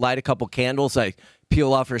 you light a couple candles, I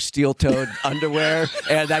peel off her steel-toed underwear,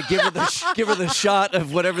 and I give her the shot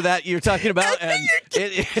of whatever that you're talking about. And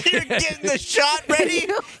You're getting the shot ready.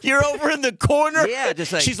 You're over in the corner. Yeah,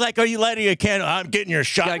 just like- she's like, "Are you lighting a candle? I'm getting your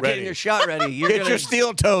shot ready. getting your shot ready. Get your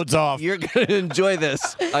steel toes off." You're gonna enjoy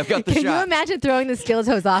this. I've got the Can shot. you imagine throwing the steel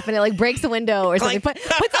toes off and it like breaks a window or something? Clank.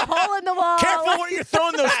 Puts a hole in the wall. Careful where you're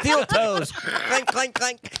throwing those steel toes. Clank, clank,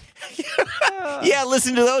 clank. Yeah,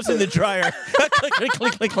 listen to those in the dryer. Click, click, click,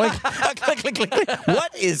 click, click. Click, click, click, click.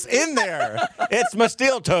 What is in there? It's my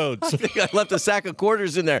steel toes. I think I left a sack of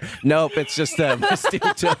quarters in there. Nope, it's just my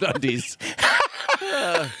steel-toed undies.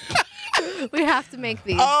 We have to make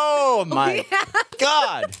these. Oh my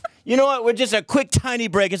God! You know what? We're just a quick, tiny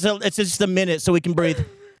break. It's just a minute so we can breathe.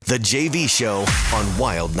 The JV Show on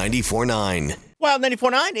Wild 94.9. Wild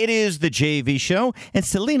 94.9, it is the JV show, and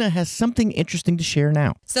Selena has something interesting to share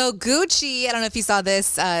now. So Gucci, I don't know if you saw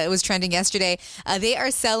this, it was trending yesterday. They are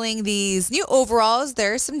selling these new overalls.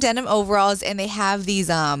 There are some denim overalls, and they have these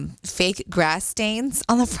fake grass stains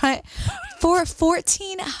on the front for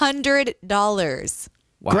 $1,400.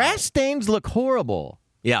 Wow. Grass stains look horrible.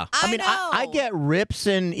 Yeah. I mean, know. I get rips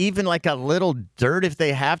and even like a little dirt if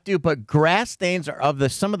they have to, but grass stains are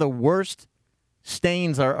some of the worst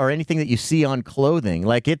stains or anything that you see on clothing.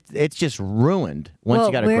 Like it's just ruined once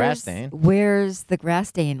you got a grass stain. Where's the grass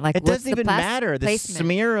stain? Like, It what's doesn't the even matter. The placement?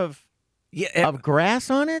 smear of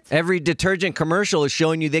grass on it. Every detergent commercial is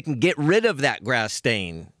showing you they can get rid of that grass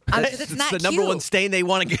stain. Because it's not the number one cute. stain they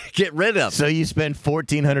want to get rid of. So you spend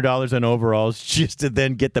 $1,400 on overalls just to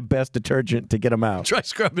then get the best detergent to get them out. Try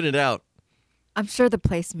scrubbing it out. I'm sure the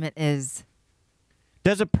placement is.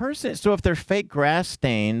 Does a person, so if they're fake grass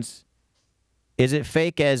stains, is it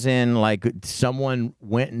fake as in like someone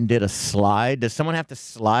went and did a slide? Does someone have to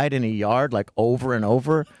slide in a yard like over and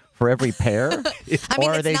over for every pair? I mean,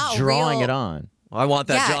 or are it's they not drawing real. it on? I want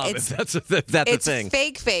that Yeah, job it's- if that's a It's thing.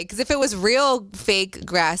 fake. Because if it was real fake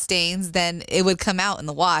grass stains, then it would come out in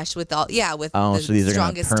the wash with Oh, the so these are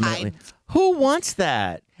going to strongest permanently. Tide. Who wants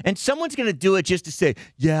that? And someone's going to do it just to say,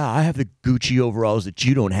 yeah, I have the Gucci overalls that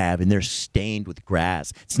you don't have, and they're stained with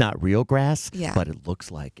grass. It's not real grass, Yeah. but it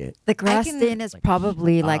looks like it. The grass can- stain is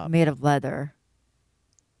probably like made of leather.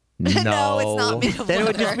 No, it's not made of Then it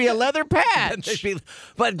would just leather. be a leather patch.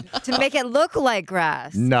 But To make it look like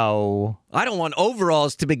grass. No. I don't want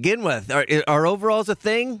overalls to begin with. Are overalls a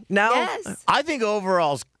thing now? Yes. I think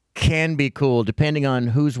overalls can be cool depending on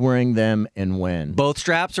who's wearing them and when. Both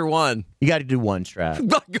straps or one? You got to do one strap.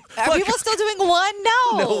 Are people still doing one?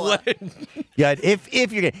 No. No way. Yeah, if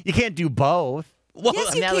you can't do both. Well,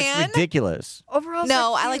 Yes, you That looks can. ridiculous. Overalls.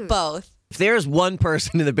 No, are I like cute. both. if there's one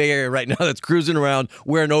person in the Bay Area right now that's cruising around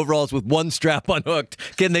wearing overalls with one strap unhooked,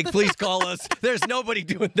 can they please call us? There's nobody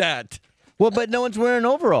doing that. Well, but no one's wearing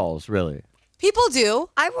overalls, really. People do.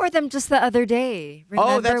 I wore them just the other day.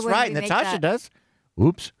 Oh, Remember that's when right. we made Natasha that? does.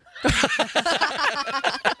 Oops.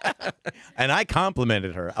 And I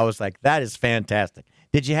complimented her. I was like, that is fantastic.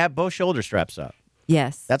 Did you have both shoulder straps up?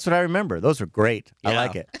 Yes. That's what I remember. Those are great. I Yeah.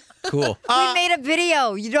 like it. Cool. we made a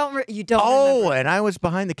video. You don't. Oh, remember. and I was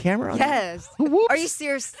behind the camera on that? Yes. Whoops. Are you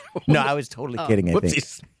serious? No, I was totally kidding, I think.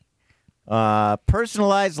 Whoopsies.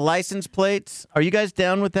 Personalized license plates. Are you guys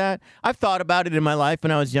down with that? I've thought about it in my life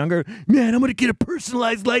when I was younger. Man, I'm going to get a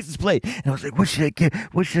personalized license plate. And I was like, what should I get?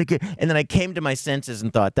 What should I get? And then I came to my senses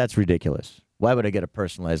and thought, that's ridiculous. Why would I get a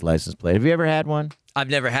personalized license plate? Have you ever had one? I've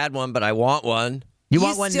never had one, but I want one. You You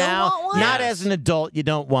want one still now? want one? Not Yes. as an adult, you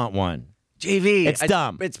don't want one. JV. It's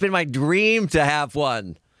dumb. It's been my dream to have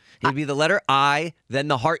one. It'd be the letter I, then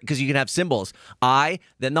the heart, because you can have symbols. I,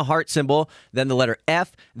 then the heart symbol, then the letter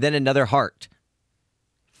F, then another heart.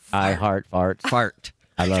 I heart farts. Fart.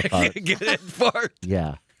 I love fart. Get it, fart.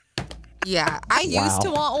 Yeah. Yeah, I used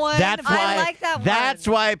to want one. That's but- why. I like that one. That's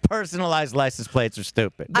why personalized license plates are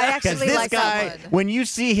stupid. I actually 'Cause this like guy, that one. when you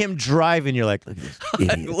see him driving, you're like, look at this I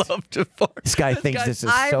idiot. love to fart. This guy thinks this is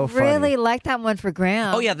I so really funny. like that one for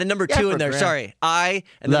Graham. Oh yeah, the number Yeah, 2 for in there. Graham. Sorry, I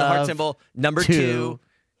and then the heart Love symbol. Number to 2,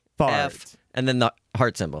 Fart. F, and then the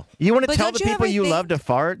heart symbol. You want to But tell don't the you people ever you think- love to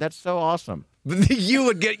fart? That's so awesome. You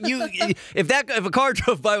would get if a car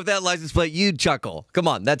drove by with that license plate, you'd chuckle. Come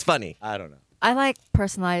on, that's funny. I don't know. I like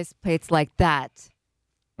personalized plates like that.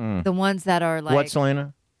 The ones that are like. What,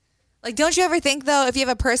 Selena? Like, don't you ever think though, if you have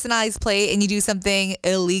a personalized plate and you do something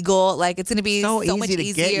illegal, like it's going to be So so much easy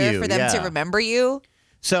to get easier you, for them to yeah. remember you?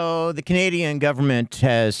 So the Canadian government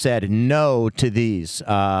has said no to these.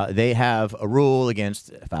 They have a rule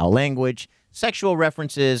against foul language, sexual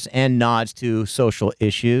references, and nods to social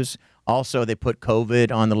issues. Also, they put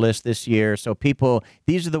COVID on the list this year. So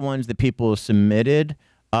these are the ones that people submitted.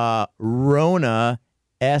 Rona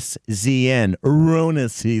SZN, Rona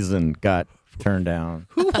season got turned down.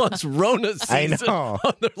 Who wants Rona I season know.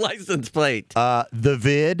 on their license plate? The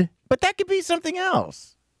vid, but that could be something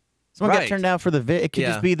else. Someone got Right. turned down for the vid. It could Yeah.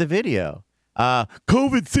 just be the video.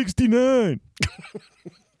 COVID 69.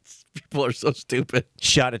 People are so stupid.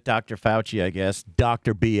 Shot at Dr. Fauci, I guess.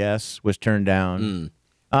 Dr. BS was turned down.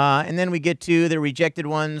 And then we get to the rejected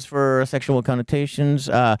ones for sexual connotations.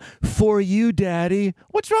 For you, Daddy.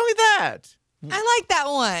 What's wrong with that? I like that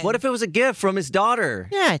one. What if it was a gift from his daughter?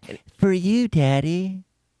 Yeah, for you, Daddy.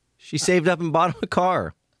 She saved up and bought him a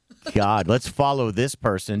car. God, let's follow this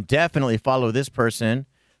person. Definitely follow this person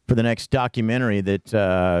for the next documentary that's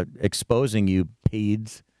exposing you,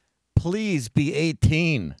 peds. Please be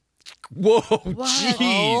 18. Whoa, jeez.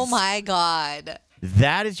 Oh my God.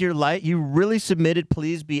 That is your light. You really submitted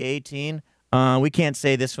Please Be 18. We can't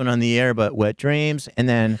say this one on the air, but Wet Dreams. And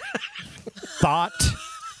then Thought.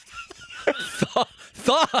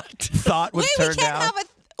 Thought was Wait, we turned can't down. have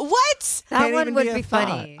a what? That Can't one even would a be thought.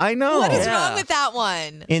 funny. I know. What is Yeah. wrong with that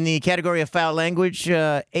one? In the category of foul language,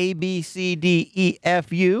 A, B, C, D, E,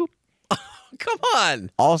 F, U. Come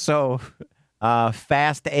on. Also,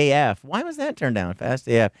 Fast AF. Why was that turned down? Fast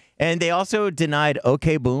AF. And they also denied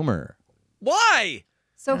OK Boomer. Why?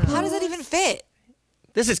 So How does that even fit?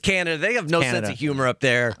 This is Canada. They have no Canada. sense of humor up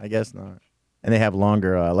there. I guess not. And they have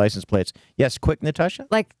longer license plates. Yes, quick, Natasha?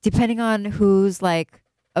 like depending on who's like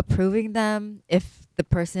approving them, if the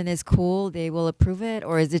person is cool, they will approve it,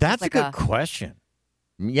 or is it That's just like a good question.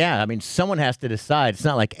 Yeah, I mean, someone has to decide. It's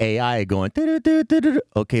not like AI going,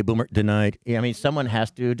 okay, Boomer, denied. Yeah, I mean, someone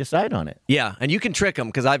has to decide on it. Yeah, and you can trick them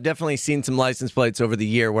because I've definitely seen some license plates over the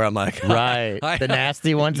year where I'm like, Right. The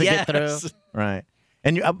nasty ones that get Yes. through. Right.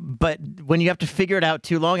 And but when you have to figure it out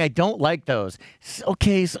too long, I don't like those.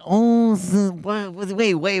 Okay, so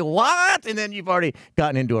wait, what? And then you've already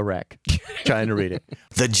gotten into a wreck trying to read it.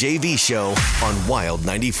 The JV Show on Wild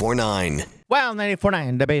 94.9. Well,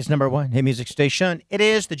 94.9, the base number one hit music station. It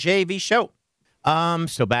is the JV Show.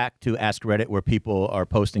 So back to Ask Reddit, where people are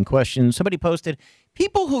posting questions. Somebody posted,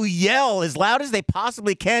 people who yell as loud as they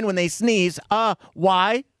possibly can when they sneeze.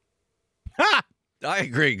 Why? Ha! I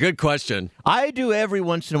agree. Good question. I do every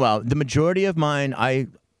once in a while. The majority of mine,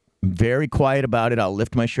 I'm very quiet about it. I'll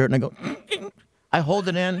lift my shirt and I go, I hold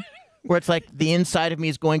it in where it's like the inside of me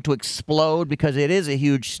is going to explode because it is a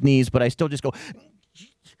huge sneeze, but I still just go,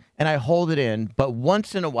 and I hold it in. But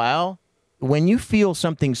once in a while, when you feel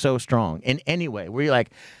something so strong in any way, where you're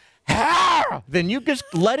like, ah, then you just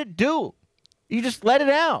let it do. You just let it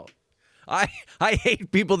out. I hate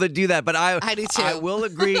people that do that, but I do too. I will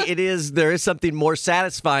agree there is something more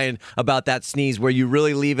satisfying about that sneeze where you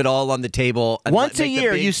really leave it all on the table. And Once a make the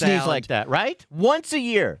year, big you sneeze sound. like that, right? Once a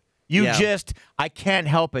year. You Yeah. I can't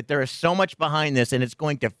help it. There is so much behind this, and it's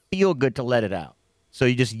going to feel good to let it out. So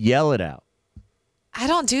you just yell it out. I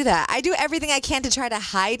don't do that. I do everything I can to try to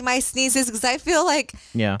hide my sneezes because I feel like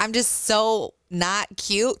Yeah. I'm just so not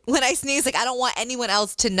cute when I sneeze. Like I don't want anyone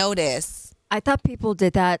else to notice. I thought people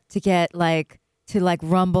did that to get to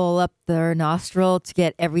rumble up their nostril to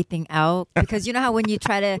get everything out, because you know how when you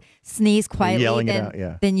try to sneeze quietly, yelling it then, out,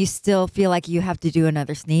 yeah. then you still feel like you have to do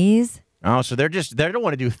another sneeze. Oh, so they don't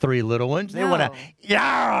want to do three little ones. They No. want to,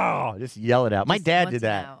 yeah, just yell it out. My Just dad once did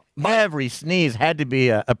and that. out. Every sneeze had to be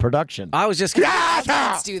a production. I was just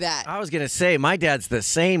Let's do that. I was gonna say my dad's the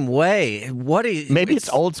same way. Maybe it's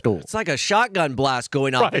old school. It's like a shotgun blast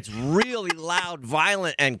going off. Right. It's really loud,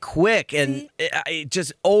 violent, and quick, and it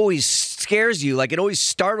just always scares you. Like it always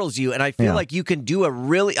startles you. And I feel Yeah. like you can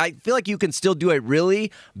still do a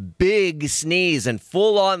really big sneeze and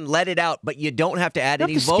full on let it out, but you don't have to add You have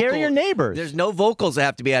any to scare vocal. your neighbors. There's no vocals that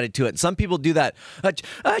have to be added to it. And some people do that.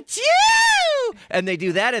 Achoo! and they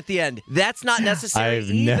do that at the end. That's not necessary I've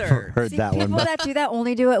either. never heard See, that people one. that do that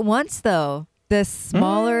only do it once, though. The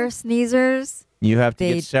smaller sneezers. You have to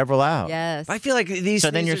They- get several out. Yes. I feel like these. So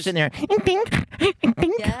then you're sneezers- sitting there.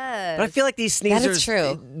 Yes. But I feel like these That is sneezers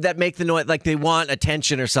true. that make the noise, like they want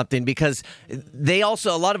attention or something, because they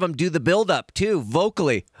also, a lot of them do the build up too,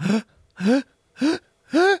 vocally.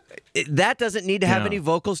 That doesn't need to have Yeah. any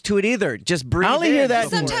vocals to it either. Just breathe I only in hear that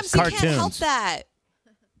before- Sometimes you can't help Cartoons. that.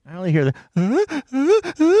 I only hear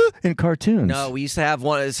the in cartoons. No, we used to have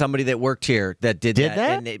somebody that worked here that did Did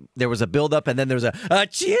that. that? And there was a build up, and then there was a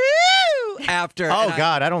chew after. Oh and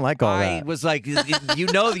God, I don't like all I that. was like, you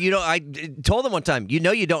know, I told them one time, you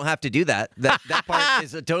don't have to do that. That part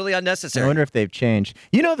is totally I unnecessary. wonder if they've changed.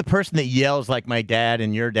 You know, the person that yells like my dad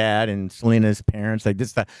and your dad and Selena's parents, like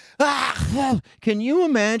this. Can you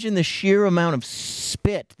imagine the sheer amount of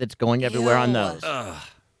spit that's going everywhere on Ew. those?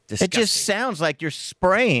 Disgusting. It just sounds like you're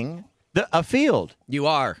spraying a field. You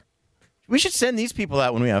are. We should send these people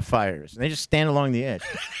out when we have fires, and they just stand along the edge.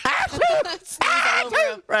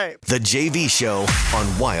 Right. The JV Show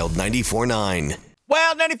on Wild 94.9.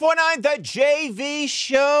 Well, 94.9, the JV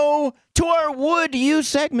show. To our Would You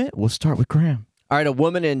segment, we'll start with Graham. All right, a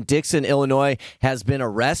woman in Dixon, Illinois has been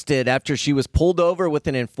arrested after she was pulled over with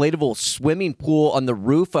an inflatable swimming pool on the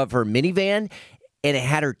roof of her minivan, and it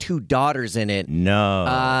had her 2 daughters in it.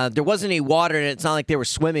 No. There wasn't any water in it. It's not like they were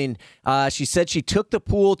swimming. She said she took the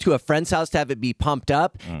pool to a friend's house to have it be pumped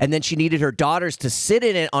up, and then she needed her daughters to sit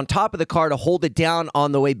in it on top of the car to hold it down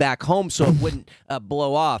on the way back home so it wouldn't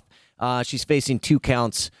blow off. She's facing 2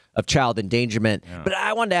 counts of child endangerment. But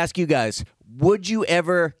I wanted to ask you guys, would you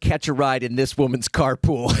ever catch a ride in this woman's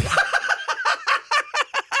carpool?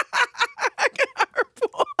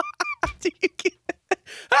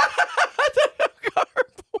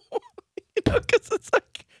 Because it's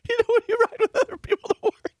like, when you ride with other people to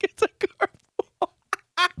work, it's a carpool.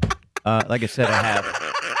 Like I said, I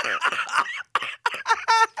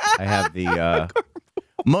have the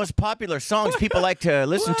most popular songs people like to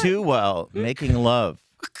listen to while making love.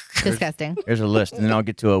 Disgusting. Here's a list, and then I'll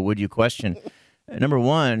get to a Would You question. Number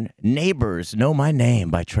 1, Neighbors Know My Name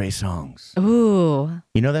by Trey Songz. Ooh.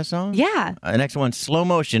 You know that song? Yeah. The next one, Slow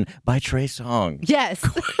Motion by Trey Songz. Yes.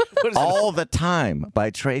 All the Time by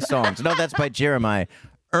Trey Songz. No, that's by Jeremiah.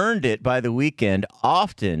 Earned It by The Weeknd.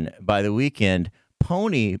 Often by The Weeknd.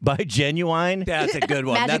 Pony by Genuine. That's a good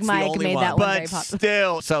one. Magic That's Mike the only made one. that one. But very popular.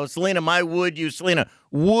 still, so Selena,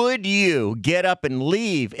 would you get up and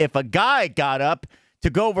leave if a guy got up to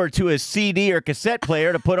go over to a CD or cassette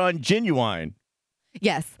player to put on Genuine?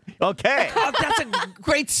 Yes. Okay. Oh, that's a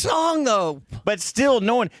great song, though. But still,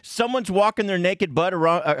 someone's walking their naked butt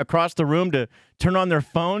across the room to turn on their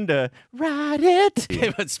phone to ride it.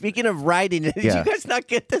 Okay, but speaking of riding, did Yeah. you guys not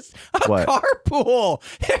get this? A What? carpool.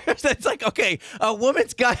 It's like, okay, a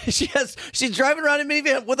woman's got, she's driving around in a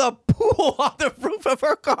minivan with a pool on the roof of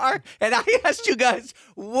her car. And I asked you guys,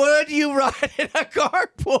 would you ride in a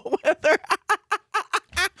carpool with her?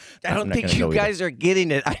 I don't not think gonna you go guys are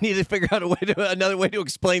getting it. I need to figure out another way to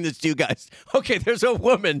explain this to you guys. Okay, there's a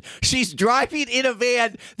woman. She's driving in a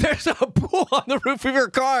van. There's a pool on the roof of her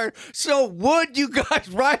car. So would you guys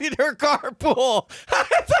ride in her carpool?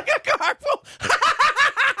 It's like a carpool.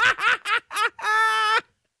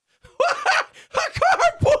 A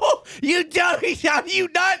carpool. You dummy! How do you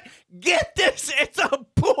not get this? It's a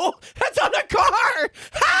pool. That's on a car.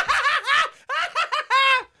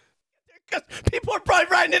 Because people are probably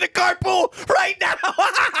riding in a carpool right now.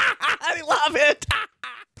 I love it.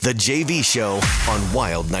 The JV Show on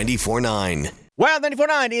Wild 94.9. Well,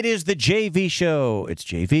 94.9, it is the JV show. It's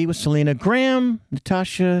JV with Selena, Graham,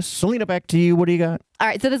 Natasha. Selena, back to you. What do you got? All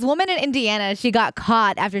right, so this woman in Indiana, she got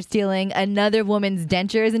caught after stealing another woman's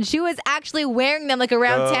dentures, and she was actually wearing them like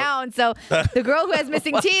around town. So the girl who has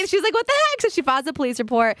missing teeth, she's like, "What the heck?" So she files a police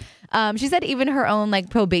report. She said even her own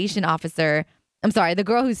probation officer. I'm sorry, the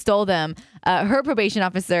girl who stole them. Her probation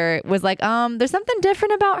officer was like, "There's something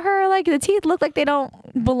different about her. Like the teeth look like they don't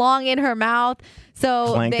belong in her mouth."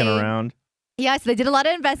 So Clanking around. Yes, they did a lot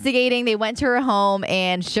of investigating. They went to her home,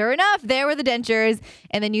 and sure enough, there were the dentures,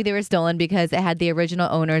 and they knew they were stolen because it had the original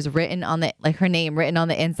owners written on the her name written on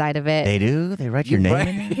the inside of it. They do? They write your name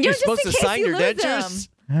in it? You're just supposed in to case sign you your lose dentures.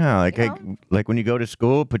 Yeah, You like when you go to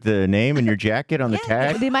school, put the name in your jacket on the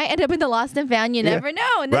tag. They might end up in the lost and found. You never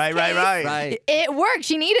know. In this Right. Right. It worked.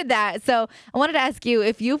 She needed that. So I wanted to ask you,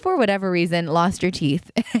 if you, for whatever reason, lost your teeth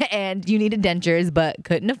and you needed dentures but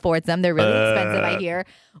couldn't afford them, they're really expensive, I hear,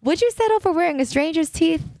 would you settle for wearing a stranger's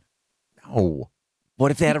teeth? Oh.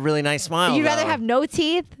 What if they had a really nice smile? You'd rather though? have no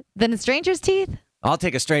teeth than a stranger's teeth? I'll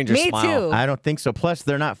take a stranger's Me smile. too. I don't think so. Plus,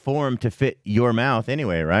 they're not formed to fit your mouth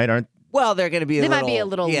anyway, right? Well, they're going to be They might be a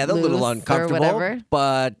little they're a little loose or uncomfortable, whatever.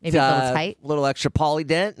 but Maybe a little tight. a little extra poly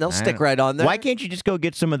dent, and they'll stick right on there. Why can't you just go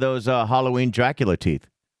get some of those Halloween Dracula teeth?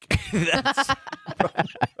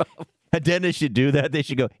 A dentist should do that. They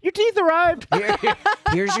should go, your teeth arrived.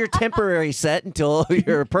 Here's your temporary set until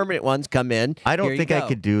your permanent ones come in. I don't think I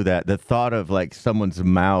could do that. The thought of like someone's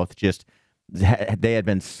mouth just, they had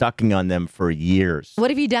been sucking on them for years.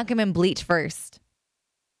 What if you dunk them in bleach first?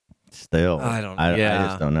 Still. I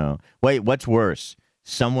just don't know. Wait, what's worse?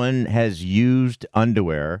 Someone has used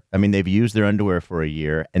underwear. I mean, they've used their underwear for a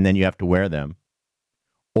year, and then you have to wear them.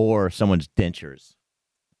 Or someone's dentures.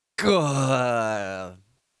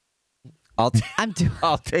 I'll take I'm doing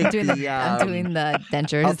the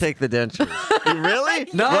dentures. I'll take the dentures. Really?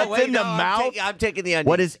 No, What's in the mouth? I'm taking the onions.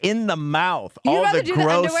 What is in the mouth? You'd All rather the do the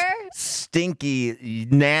gross, underwear? stinky,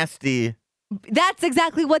 nasty. That's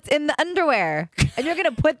exactly what's in the underwear. And you're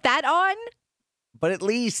going to put that on? But at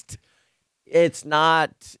least it's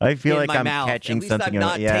not. I feel in like my I'm mouth. catching at least something. I'm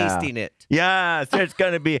not yeah. tasting it. Yeah, so it's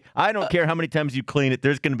going to be, I don't care how many times you clean it,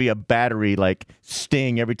 there's going to be a battery like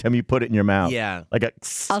sting every time you put it in your mouth. Yeah. Like a.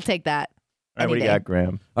 I'll take that. All right, what do you got,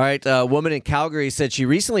 Graham? All right, a woman in Calgary said she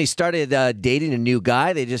recently started dating a new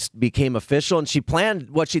guy. They just became official, and she planned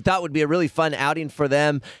what she thought would be a really fun outing for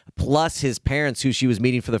them, plus his parents, who she was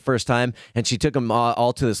meeting for the first time, and she took them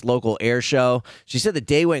all to this local air show. She said the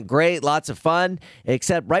day went great, lots of fun,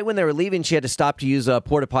 except right when they were leaving, she had to stop to use a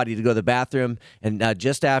porta potty to go to the bathroom, and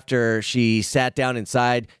just after she sat down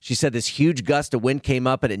inside, she said this huge gust of wind came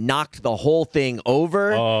up, and it knocked the whole thing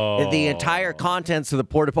over, and the entire contents of the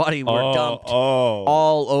porta potty were dumped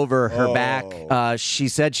all over her back. She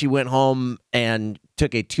said she went home and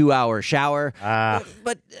took a 2-hour shower.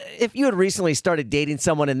 But if you had recently started dating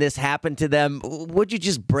someone and this happened to them, would you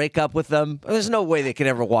just break up with them? There's no way they could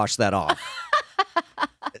ever wash that off.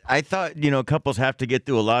 I thought, couples have to get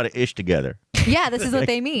through a lot of ish together. Yeah, this is what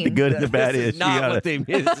they mean. The good and the bad This ish. is not what they mean.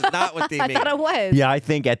 This is not what they I mean. thought it was. Yeah, I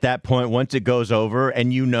think at that point, once it goes over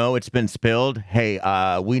and it's been spilled, hey,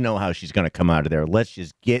 we know how she's going to come out of there. Let's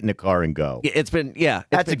just get in the car and go. It's been.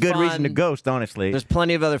 That's a been good fun. reason to ghost, honestly. There's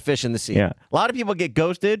plenty of other fish in the sea. Yeah. A lot of people get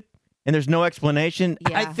ghosted and there's no explanation.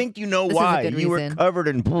 Yeah. I think you know This is a why. good You were reason. covered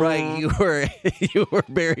in Right, you were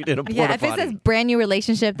buried in a porta Yeah, if it says brand new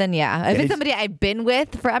relationship, then yeah. If it's somebody I've been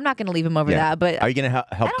with, I'm not going to leave him over that. But are you going to help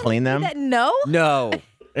I don't clean them? No. No.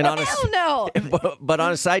 And Hell no. But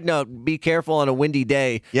on a side note, be careful on a windy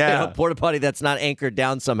day. Yeah. Porta potty that's not anchored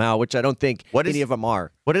down somehow, which I don't think any of them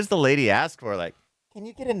are. What does the lady ask for? Like, can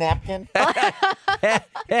you get a napkin?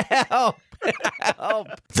 Help!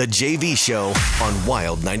 The JV Show on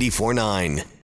Wild 94.9.